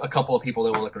a couple of people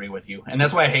that will agree with you, and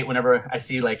that's why I hate whenever I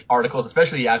see like articles,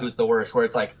 especially Yahoo's the worst, where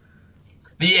it's like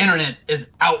the internet is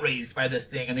outraged by this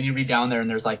thing, and then you read down there and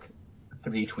there's like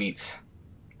 3 tweets,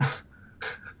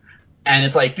 and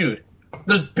it's like, dude,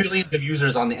 there's billions of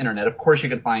users on the internet. Of course, you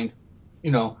can find,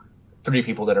 3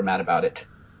 people that are mad about it.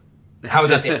 How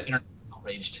is that the internet is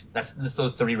outraged? That's just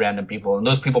those 3 random people, and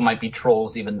those people might be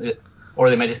trolls even. Or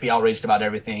they might just be outraged about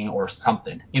everything or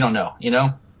something. You don't know,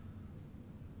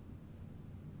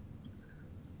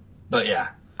 But yeah,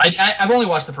 I've only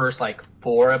watched the first like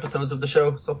 4 episodes of the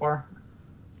show so far.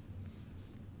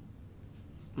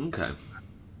 Okay,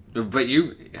 but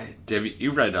you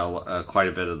read quite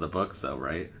a bit of the books though,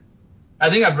 right? I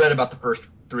think I've read about the first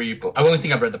 3 books. I only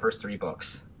think I've read the first 3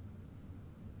 books.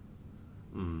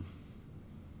 Mm.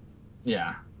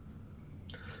 Yeah.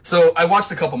 So I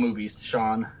watched a couple movies,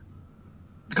 Sean.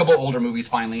 A couple older movies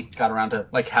finally got around to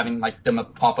like having like them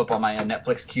pop up on my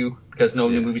Netflix queue because no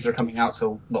new movies are coming out,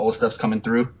 so the old stuff's coming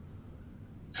through.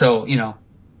 So,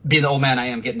 being the old man I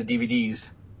am getting the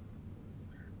DVDs,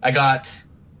 I got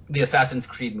the Assassin's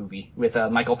Creed movie with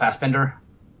Michael Fassbender.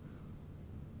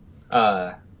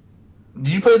 Did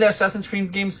you play the Assassin's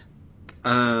Creed games?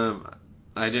 I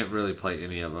didn't really play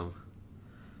any of them.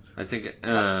 I think,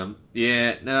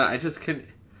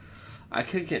 I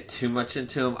couldn't get too much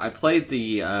into them. I played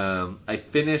I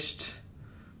finished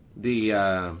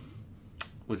the,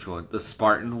 which one? The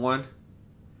Spartan one.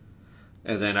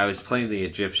 And then I was playing the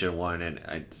Egyptian one,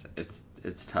 and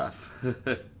it's tough.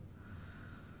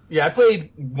 Yeah, I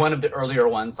played one of the earlier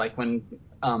ones, like when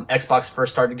Xbox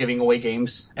first started giving away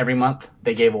games every month.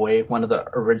 They gave away one of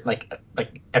the like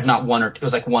if not one or two, it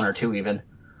was like 1 or 2 even.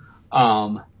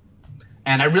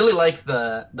 And I really like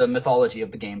the mythology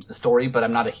of the games, the story, but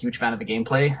I'm not a huge fan of the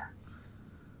gameplay.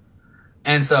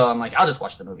 And so I'm like, I'll just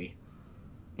watch the movie.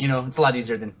 It's a lot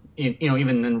easier than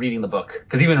even than reading the book,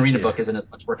 because even reading the book isn't as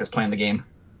much work as playing the game.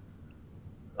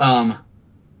 And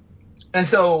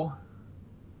so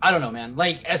I don't know, man.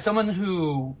 Like, as someone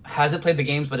who hasn't played the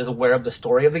games but is aware of the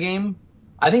story of the game,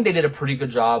 I think they did a pretty good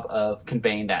job of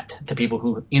conveying that to people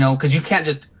who, because you can't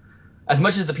just, as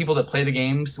much as the people that play the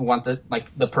games want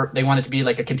they want it to be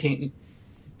like a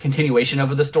continuation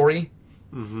of the story.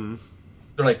 Mm-hmm.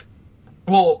 They're like,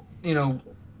 well,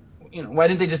 why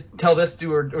didn't they just tell this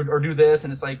or do this?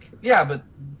 And it's like, yeah, but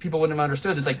people wouldn't have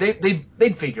understood. It's like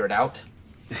they'd figure it out.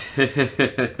 And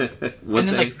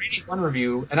then like reading one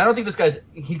review, and I don't think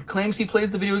he claims he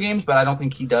plays the video games, but I don't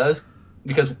think he does,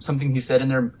 because something he said in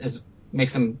there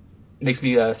makes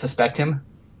me suspect him,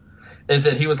 is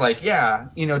that he was like, yeah,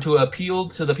 to appeal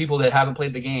to the people that haven't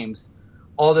played the games,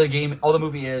 all the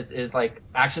movie is like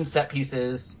action set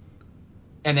pieces,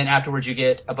 and then afterwards you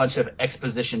get a bunch of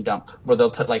exposition dump where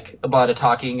they'll like a lot of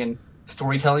talking and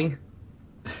storytelling.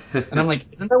 And I'm like,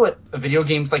 isn't that what video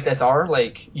games like this are?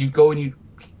 Like, you go and you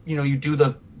do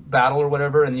the battle or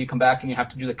whatever, and then you come back and you have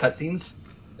to do the cutscenes.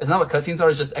 Isn't that what cutscenes are?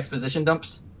 It's just exposition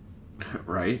dumps.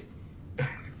 Right.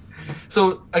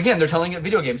 So again, they're telling it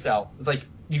video game style. It's like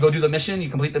you go do the mission, you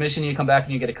complete the mission, you come back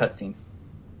and you get a cutscene.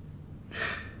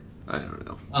 I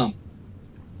don't know.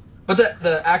 But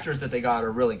the actors that they got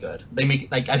are really good.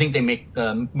 I think they make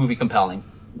the movie compelling.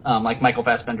 Like Michael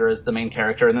Fassbender is the main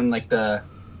character, and then like the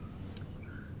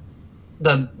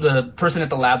person at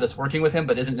the lab that's working with him,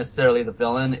 but isn't necessarily the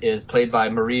villain, is played by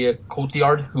Maria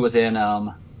Cotillard, who was in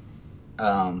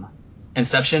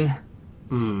Inception.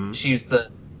 Mm. She's the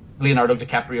Leonardo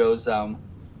DiCaprio's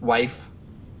wife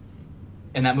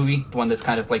in that movie, the one that's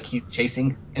kind of like he's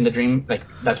chasing in the dream. Like,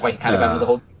 that's why he kind of got into the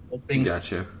whole thing.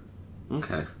 Gotcha.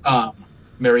 Okay.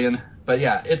 Marion. But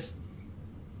yeah,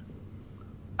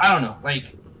 I don't know.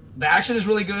 Like, the action is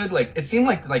really good. Like, it seemed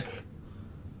like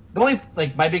the only,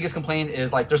 like, my biggest complaint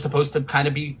is like they're supposed to kind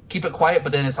of keep it quiet,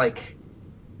 but then it's like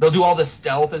they'll do all this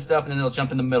stealth and stuff, and then they'll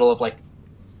jump in the middle of like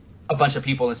a bunch of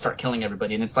people and start killing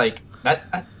everybody, and it's like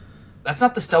that's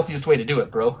not the stealthiest way to do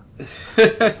it, bro.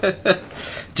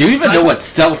 Do you even know what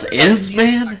stealth is,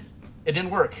 man? It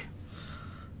didn't work.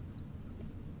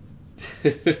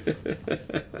 Because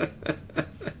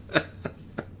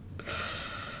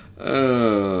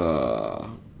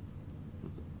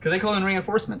they call in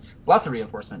reinforcements. Lots of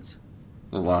reinforcements.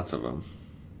 Lots of them.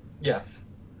 Yes.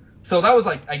 So that was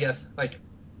like, I guess, like,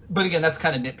 but again, that's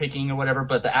kind of nitpicking or whatever.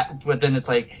 But then it's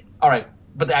like, all right,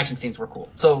 but the action scenes were cool.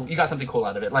 So you got something cool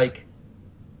out of it. Like,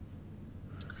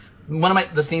 one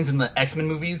of the scenes in the X-Men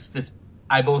movies that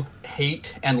I both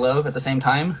hate and love at the same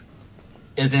time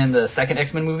is in the second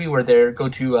X-Men movie where they go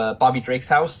to Bobby Drake's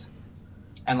house,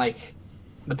 and like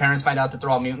the parents find out that they're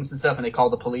all mutants and stuff, and they call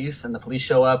the police, and the police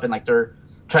show up, and like they're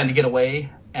trying to get away,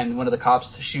 and one of the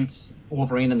cops shoots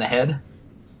Wolverine in the head.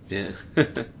 Yeah.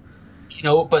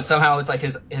 But somehow it's like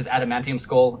his adamantium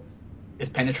skull is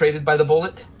penetrated by the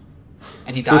bullet,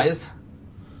 and he dies.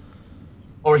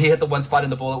 Or he hit the one spot in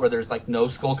the bullet where there's like no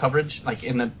skull coverage, like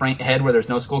in the head where there's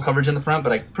no skull coverage in the front,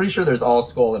 but I'm pretty sure there's all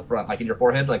skull in front, like in your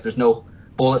forehead, like there's no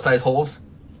bullet-sized holes.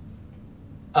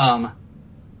 And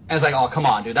it's like, oh, come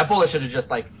on, dude, that bullet should have just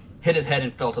like hit his head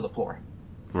and fell to the floor.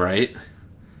 Right.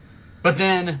 But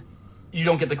then you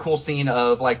don't get the cool scene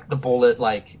of like the bullet,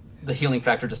 like the healing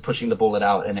factor just pushing the bullet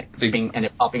out and it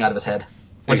popping out of his head,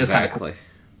 which is kind of cool.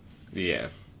 Yeah.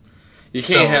 You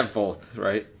can't have both,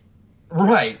 right?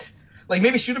 Right. Like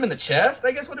maybe shoot him in the chest,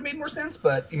 I guess would have made more sense,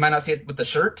 but you might not see it with the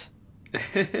shirt.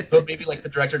 But maybe like the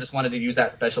director just wanted to use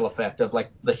that special effect of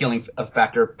like the healing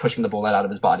factor pushing the bullet out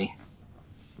of his body.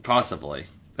 Possibly.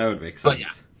 That would make sense. But yeah,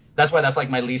 that's why that's like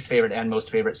my least favorite and most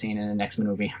favorite scene in an X-Men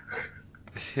movie.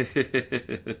 And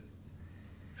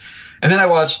then I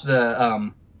watched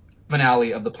the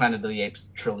finale of the Planet of the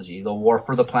Apes trilogy, The War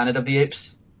for the Planet of the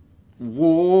Apes.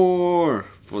 War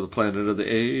for the Planet of the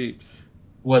Apes.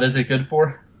 What is it good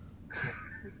for?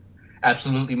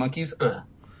 Absolutely monkeys? Ugh.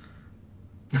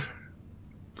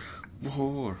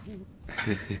 War.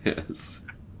 Yes.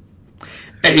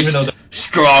 Apes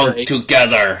strong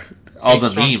together. All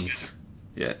the memes.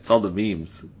 Yeah, it's all the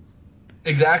memes.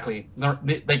 Exactly.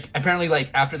 Like apparently, like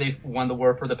after they won the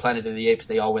war for the Planet of the Apes,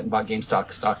 they all went and bought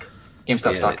GameStop stock.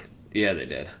 Yeah, they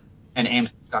did. And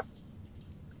AMC stock.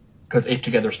 Because ape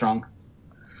together strong.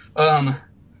 Like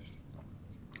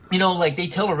they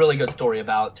tell a really good story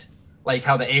about like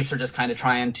how the apes are just kind of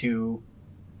trying to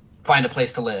find a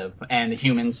place to live, and the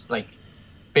humans like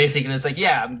basically it's like,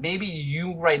 yeah, maybe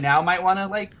you right now might want to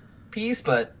like peace,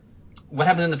 but what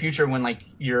happens in the future when like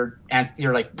your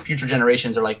like future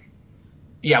generations are like,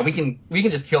 yeah, we can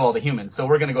just kill all the humans, so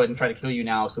we're gonna go ahead and try to kill you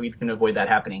now so we can avoid that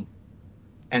happening.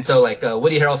 And so like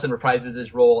Woody Harrelson reprises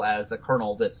his role as the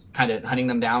colonel that's kind of hunting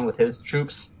them down with his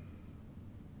troops.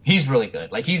 He's really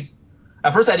good. Like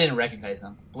at first I didn't recognize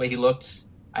him the way he looked.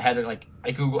 I had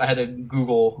to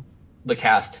Google the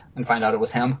cast and find out it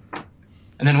was him.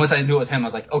 And then once I knew it was him, I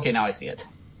was like, okay, now I see it.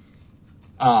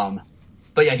 But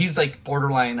yeah, he's like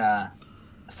borderline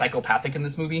psychopathic in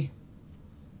this movie.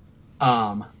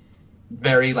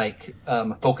 Very like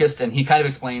focused, and he kind of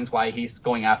explains why he's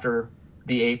going after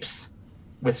the apes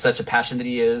with such a passion that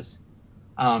he is.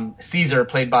 Caesar,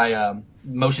 played by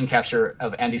motion capture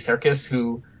of Andy Serkis,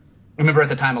 who, remember at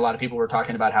the time a lot of people were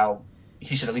talking about how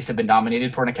he should at least have been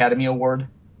nominated for an Academy Award.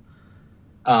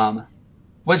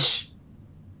 Which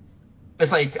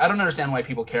it's like, I don't understand why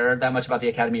people care that much about the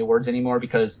Academy Awards anymore,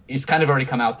 because it's kind of already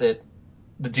come out that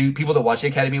people that watch the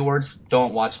Academy Awards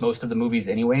don't watch most of the movies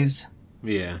anyways.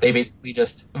 Yeah. They basically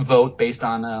just vote based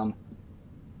on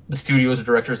the studios or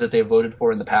directors that they've voted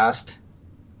for in the past.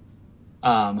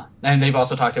 And they've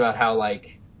also talked about how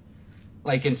like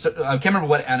I can't remember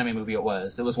what anime movie it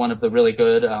was. It was one of the really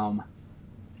good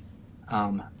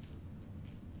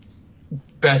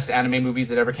best anime movies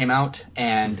that ever came out,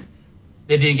 and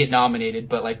they didn't get nominated,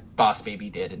 but like Boss Baby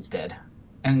did instead.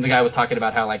 And the guy was talking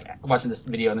about how, like, watching this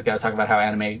video, and the guy was talking about how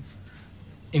anime,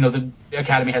 the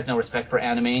Academy has no respect for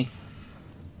anime. And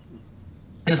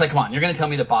it's like, come on, you're gonna tell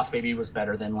me that Boss Baby was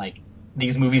better than like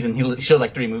these movies? And he showed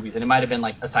like 3 movies, and it might have been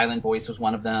like A Silent Voice was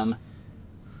one of them.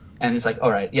 And it's like,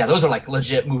 all right, yeah, those are like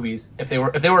legit movies. If they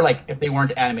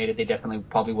weren't animated, they definitely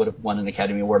probably would have won an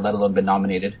Academy Award, let alone been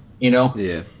nominated.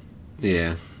 Yeah.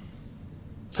 Yeah.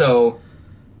 So,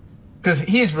 because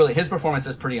his performance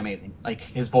is pretty amazing. Like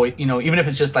his voice, even if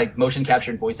it's just like motion capture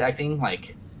and voice acting,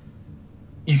 like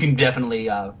you can definitely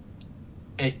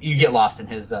you get lost in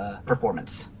his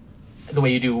performance the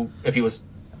way you do if he was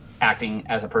acting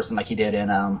as a person like he did in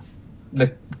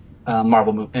the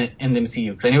Marvel movie in the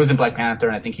MCU. Because I knew he was in Black Panther,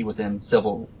 and I think he was in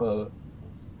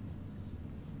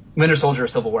Winter Soldier or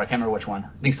Civil War. I can't remember which one.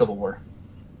 I think Civil War.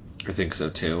 I think so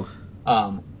too.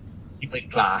 He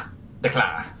played Claw. The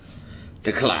Claw.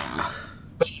 The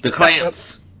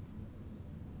Clamps.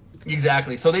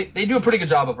 Exactly. So they do a pretty good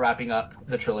job of wrapping up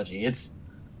the trilogy. It's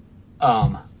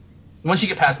once you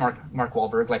get past Mark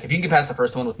Wahlberg, like if you can get past the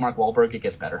first one with Mark Wahlberg, it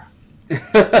gets better. Because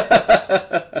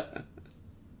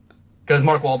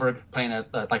Mark Wahlberg playing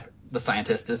like the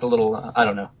scientist is a little I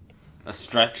don't know. A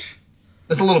stretch.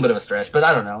 It's a little bit of a stretch, but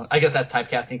I don't know. I guess that's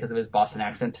typecasting because of his Boston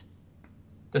accent.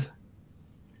 Just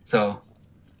so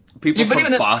people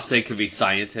from Boston can be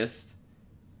scientists.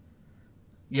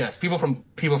 Yes, people from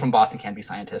Boston can be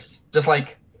scientists. Just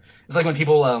like it's like when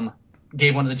people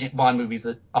gave one of the Bond movies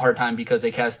a hard time because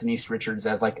they cast Denise Richards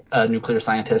as like a nuclear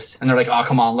scientist, and they're like, "Oh,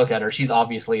 come on, look at her. She's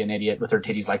obviously an idiot with her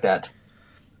titties like that."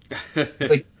 It's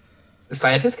like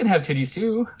Scientists can have titties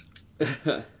too.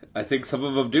 I think some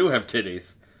of them do have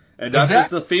titties, and not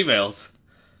just Exactly. the females.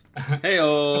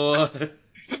 Hey-oh.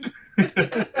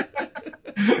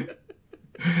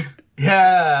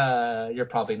 Yeah, you're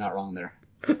probably not wrong there.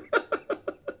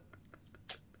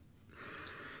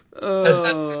 As,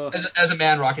 Oh. as a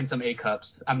man rocking some A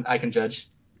cups, I can judge.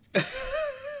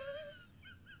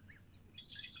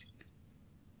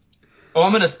 Oh,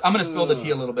 I'm gonna spill the tea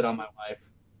a little bit on my wife.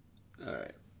 All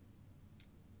right.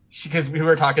 Because we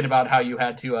were talking about how you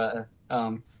had to I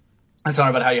was talking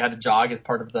about how you had to jog as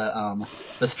part of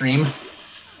the stream,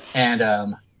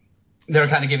 and they were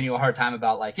kind of giving you a hard time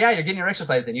about like, yeah, you're getting your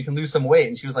exercise in, you can lose some weight,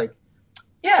 and she was like,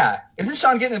 yeah, isn't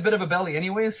Sean getting a bit of a belly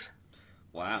anyways?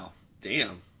 Wow.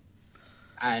 Damn.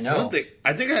 I I don't know. think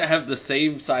I think I have the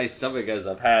same size stomach as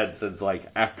I've had since like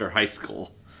after high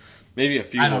school. Maybe a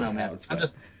few I don't more know, man. pounds, I'm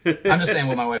but just saying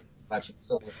what my wife thinks about you.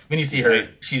 So when you see her, right.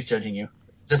 she's judging you.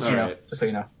 Just All right. just so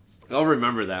you know. I'll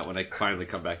remember that when I finally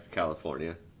come back to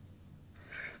California.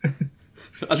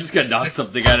 I'm just gonna knock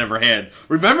something out of her hand.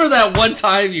 Remember that one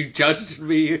time you judged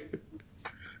me?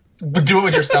 But do it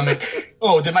with your stomach.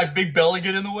 Oh, did my big belly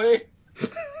get in the way?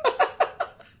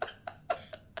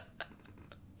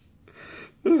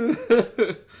 I'm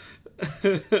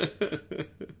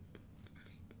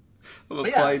But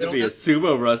yeah, applying to be a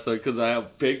sumo wrestler because of how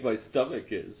big my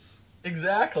stomach is.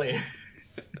 exactly.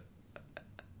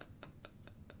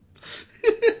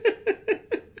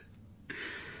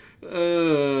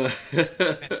 uh,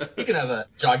 Speaking of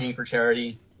jogging for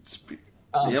charity,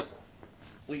 um, yep.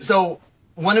 so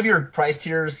one of your price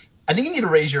tiers, I think you need to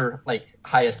raise your like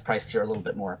highest price tier a little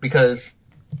bit more because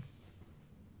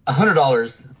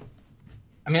 $100.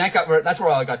 I mean, that's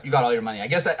where you got all your money. I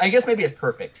guess maybe it's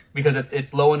perfect because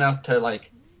it's low enough to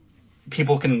like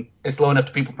it's low enough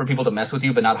to people for people to mess with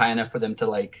you, but not high enough for them to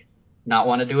like not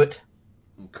want to do it.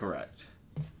 Correct.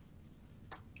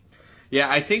 Yeah,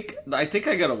 I think I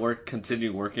gotta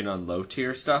continue working on low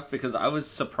tier stuff because I was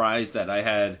surprised that I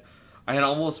had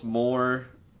almost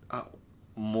uh,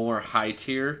 more high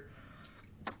tier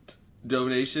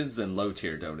donations than low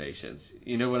tier donations.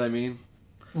 You know what I mean?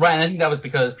 Right, and I think that was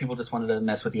because people just wanted to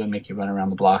mess with you and make you run around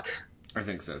the block. I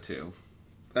think so too.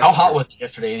 How That's hot true. was it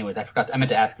yesterday? Anyways, I forgot. I meant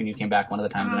to ask when you came back one of the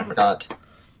times, and I Um, forgot.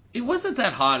 it wasn't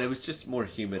that hot. It was just more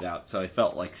humid out, so I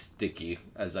felt like sticky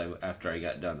after I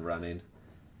got done running.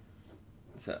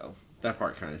 So that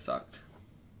part kind of sucked.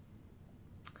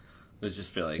 It was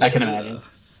just feeling I can ugh, imagine.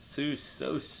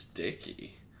 so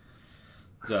sticky.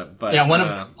 So, Yeah, but one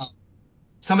of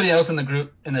somebody else in the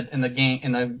group in the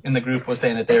game in the group was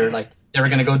saying that they were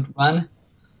gonna go run, and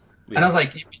I yeah. was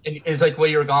like, it's like, well,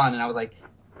 you were gone, and I was like,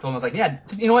 told him I was like, yeah,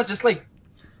 you know what, just like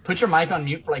put your mic on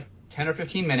mute for like 10 or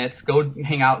 15 minutes, go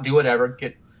hang out, do whatever,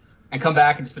 and come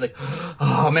back and just be like,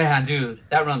 oh man, dude,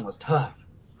 that run was tough.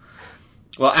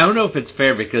 Well, I don't know if it's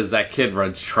fair because that kid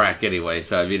runs track anyway.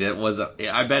 So I mean, it wasn't.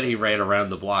 I bet he ran around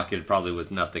the block and it probably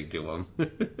was nothing to him.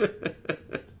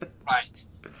 Right.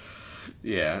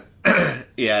 Yeah,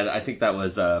 yeah. I think that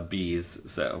was bees.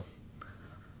 So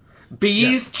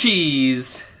bees Yes.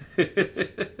 cheese.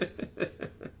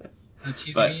 The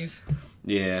cheesy But bees.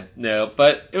 yeah, no.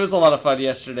 But it was a lot of fun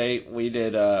yesterday. We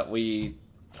did. We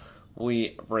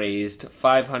raised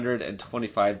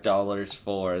 $525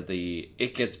 for the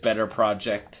It Gets Better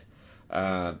project.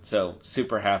 So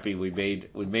super happy we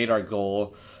made our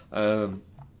goal. Um,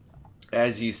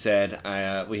 as you said,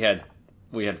 we had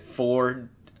four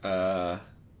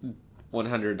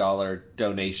 $100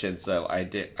 donations. So I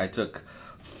took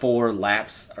 4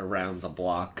 laps around the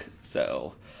block.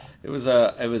 So it was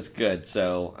good.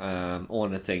 So I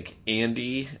want to thank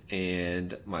Andy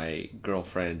and my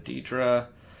girlfriend Deidre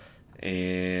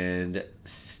and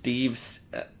Steve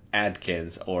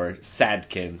Adkins or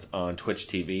Sadkins on Twitch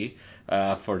TV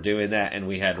for doing that, and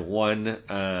we had one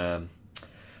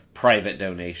private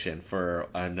donation for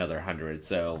another 100.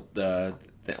 So I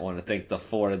want to thank the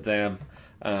 4 of them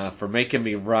for making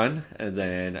me run, and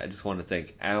then I just want to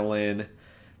thank Alan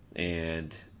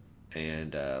and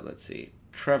let's see,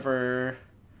 Trevor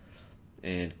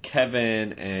and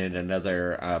Kevin and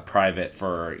another private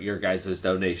for your guys'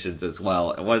 donations as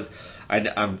well.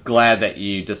 I'm glad that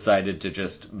you decided to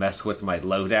just mess with my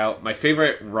loadout. My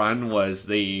favorite run was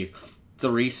the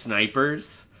 3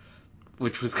 snipers,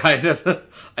 which was kind of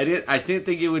I didn't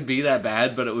think it would be that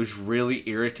bad, but it was really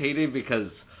irritating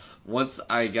because once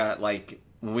I got like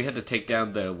when we had to take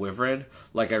down the Wyvern,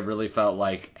 like I really felt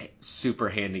like super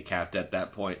handicapped at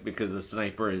that point because the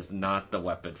sniper is not the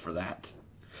weapon for that.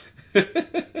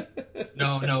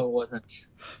 No, it wasn't.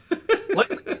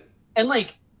 What? And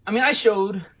like, I mean, I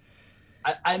showed.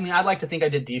 I mean, I'd like to think I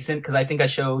did decent because I think I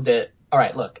showed that all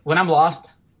right, look, when I'm lost,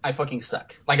 I fucking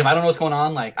suck. Like if I don't know what's going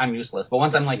on, like I'm useless. But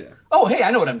once I'm like, Yeah. oh hey,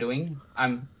 I know what I'm doing,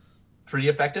 I'm pretty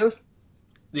effective.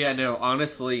 Yeah, no,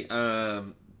 honestly,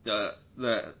 the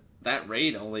that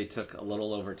raid only took a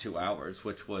little over 2 hours,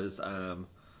 which was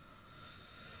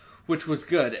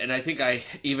good, and I think I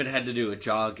even had to do a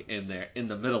jog in there in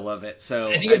the middle of it. I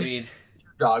So think I I did mean, 2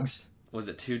 jogs. was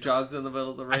it 2 jogs in the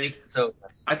middle of the I think raid? so.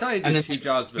 Yes. I thought I And did then two like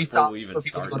jogs we before we stopped even for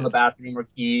people to go to the started. bathroom or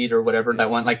eat or whatever. Yeah. That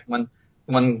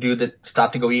one dude that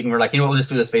stopped to go eat, and we're like, you know what, we'll just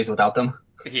do this phase without them.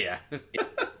 Yeah.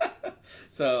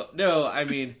 So no, I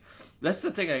mean that's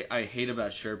the thing I hate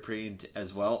about SharePrint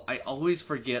as well. I always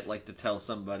forget like to tell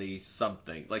somebody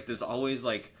something. Like there's always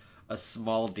like a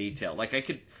small detail. Like I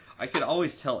could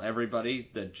always tell everybody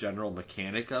the general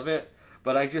mechanic of it,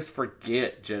 but I just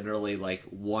forget generally like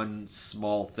one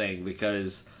small thing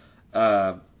because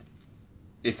uh,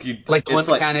 if you Like the one it's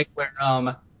like mechanic where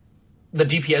the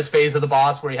DPS phase of the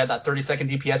boss where he had that 30-second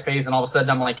DPS phase, and all of a sudden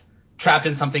I'm like trapped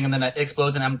in something, and then it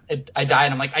explodes, and I die,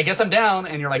 and I'm like, I guess I'm down,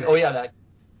 and you're like, oh yeah, that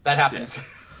yeah happens. That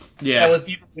yeah was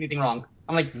you didn't do anything wrong.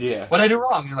 I'm like, yeah what did I do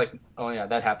wrong? You're like, oh yeah,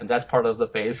 that happens. That's part of the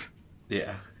phase.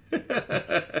 yeah.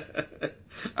 I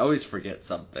always forget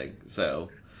something. So,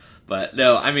 but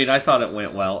no, I mean, I thought it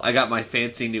went well. I got my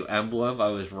fancy new emblem. I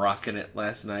was rocking it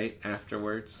last night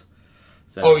afterwards.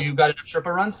 Oh, So, you got enough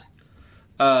Sherpa runs?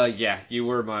 yeah, you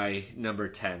were my number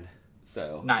 10.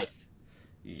 So, Nice.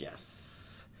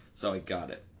 yes. So I got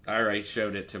it. I already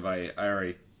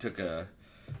took a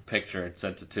picture and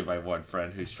sent it to my one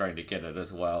friend who's trying to get it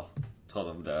as well.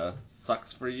 Told him to,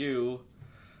 sucks for you.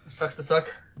 Sucks to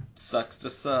suck. Sucks to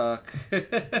suck.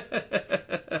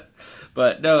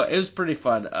 But no, it was pretty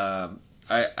fun.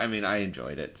 I mean, I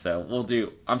enjoyed it. So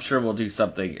I'm sure we'll do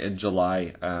something in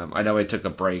July. I know I took a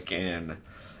break in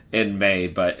May,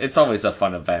 but it's always a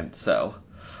fun event. So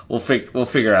we'll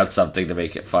figure out something to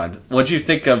make it fun. What'd you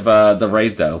think of the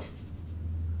raid though?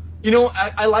 You know,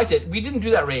 I liked it. We didn't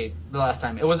do that raid the last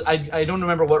time. It was I don't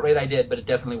remember what raid I did, but it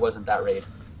definitely wasn't that raid.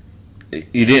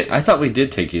 You did? I thought we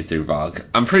did take you through VOG.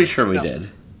 I'm pretty sure we No, did.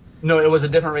 no, it was a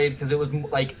different raid because it was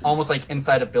like almost like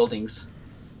inside of buildings.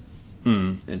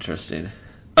 Interesting.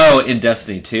 Oh, in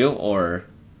Destiny 2 or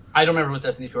I don't remember if it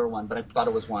was Destiny 2 or 1, but I thought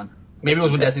it was 1. Maybe it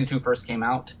was when okay. Destiny 2 first came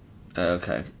out.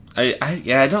 Okay.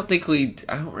 I don't think I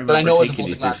don't But I remember know it was a taking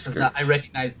you through multi-class because I Scourge.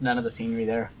 recognized none of the scenery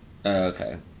there.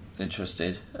 Okay.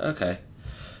 Interesting. Okay.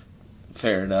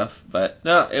 Fair enough. But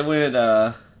no,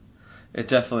 it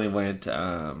definitely went,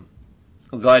 I'm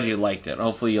glad you liked it.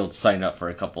 Hopefully you'll sign up for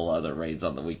a couple other raids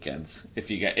on the weekends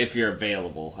if you're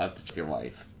available. Have to your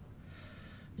wife.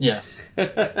 Yes.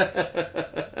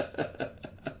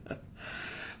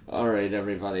 All right,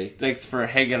 everybody. Thanks for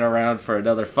hanging around for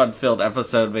another fun-filled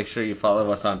episode. Make sure you follow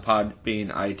us on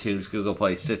Podbean, iTunes, Google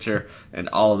Play, Stitcher, and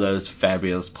all those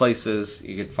fabulous places.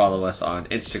 You can follow us on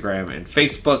Instagram and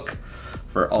Facebook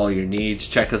for all your needs.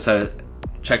 Check us out.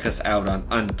 Check us out on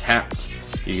Untapped.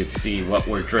 You can see what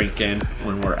we're drinking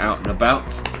when we're out and about.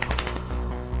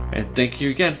 And thank you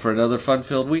again for another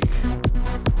fun-filled week.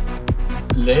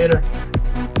 Later.